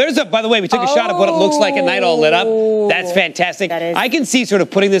to, by the way, we took a shot of what it looks like at night all lit up. That's fantastic. I can see sort of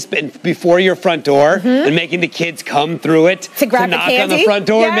putting this before your front door and making the kids come through it to knock on the front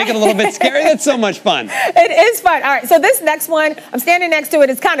door and make it a little bit scary. That's so much fun. It is fun. All right, so this next one, I'm standing next to it.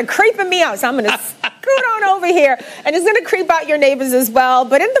 It's kind of creeping me out, so I'm going to scoot on over here, and it's going to creep out your neighbors as well,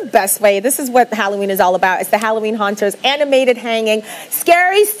 but in the best way. This is what Halloween is all about. It's the Halloween Haunters animated hanging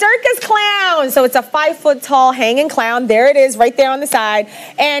scary circus clown. So it's a 5-foot tall hanging clown. There it is right there on the side.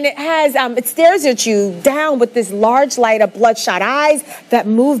 And it has, it stares at you down with this large light of bloodshot eyes that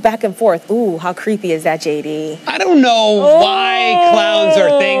move back and forth. Ooh, how creepy is that, JD? I don't know why clowns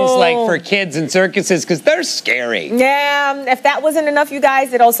are things like for kids in circuses, because they're scary. Yeah, if that wasn't enough, you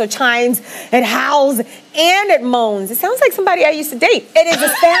guys, it also chimes, it howls, and it moans. It sounds like somebody I used to date. It is a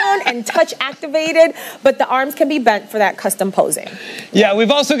sound and touch activated, but the arms can be bent for that custom posing. Yeah,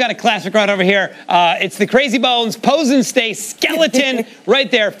 we've also got a classic right over here. It's the Crazy Bones Pose and Stay skeleton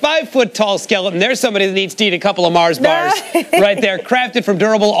right there. 5-foot tall skeleton. There's somebody that needs to eat a couple of Mars bars right there. Crafted from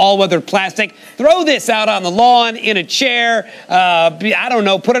durable all-weather plastic. Throw this out on the lawn, in a chair. I don't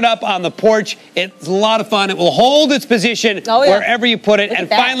know, put it up on the porch. It's a lot of fun. It will hold its position wherever you put it. And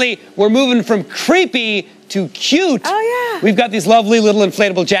finally, we're moving from creepy to cute. Oh, yeah. We've got these lovely little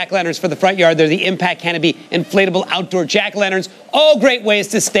inflatable jack-o'-lanterns for the front yard. They're the Impact Canopy inflatable outdoor jack-o'-lanterns. All great ways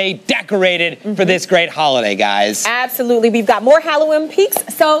to stay decorated for this great holiday, guys. Absolutely. We've got more Halloween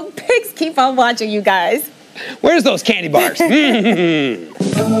peaks, so pigs, keep on watching, you guys. Where's those candy bars?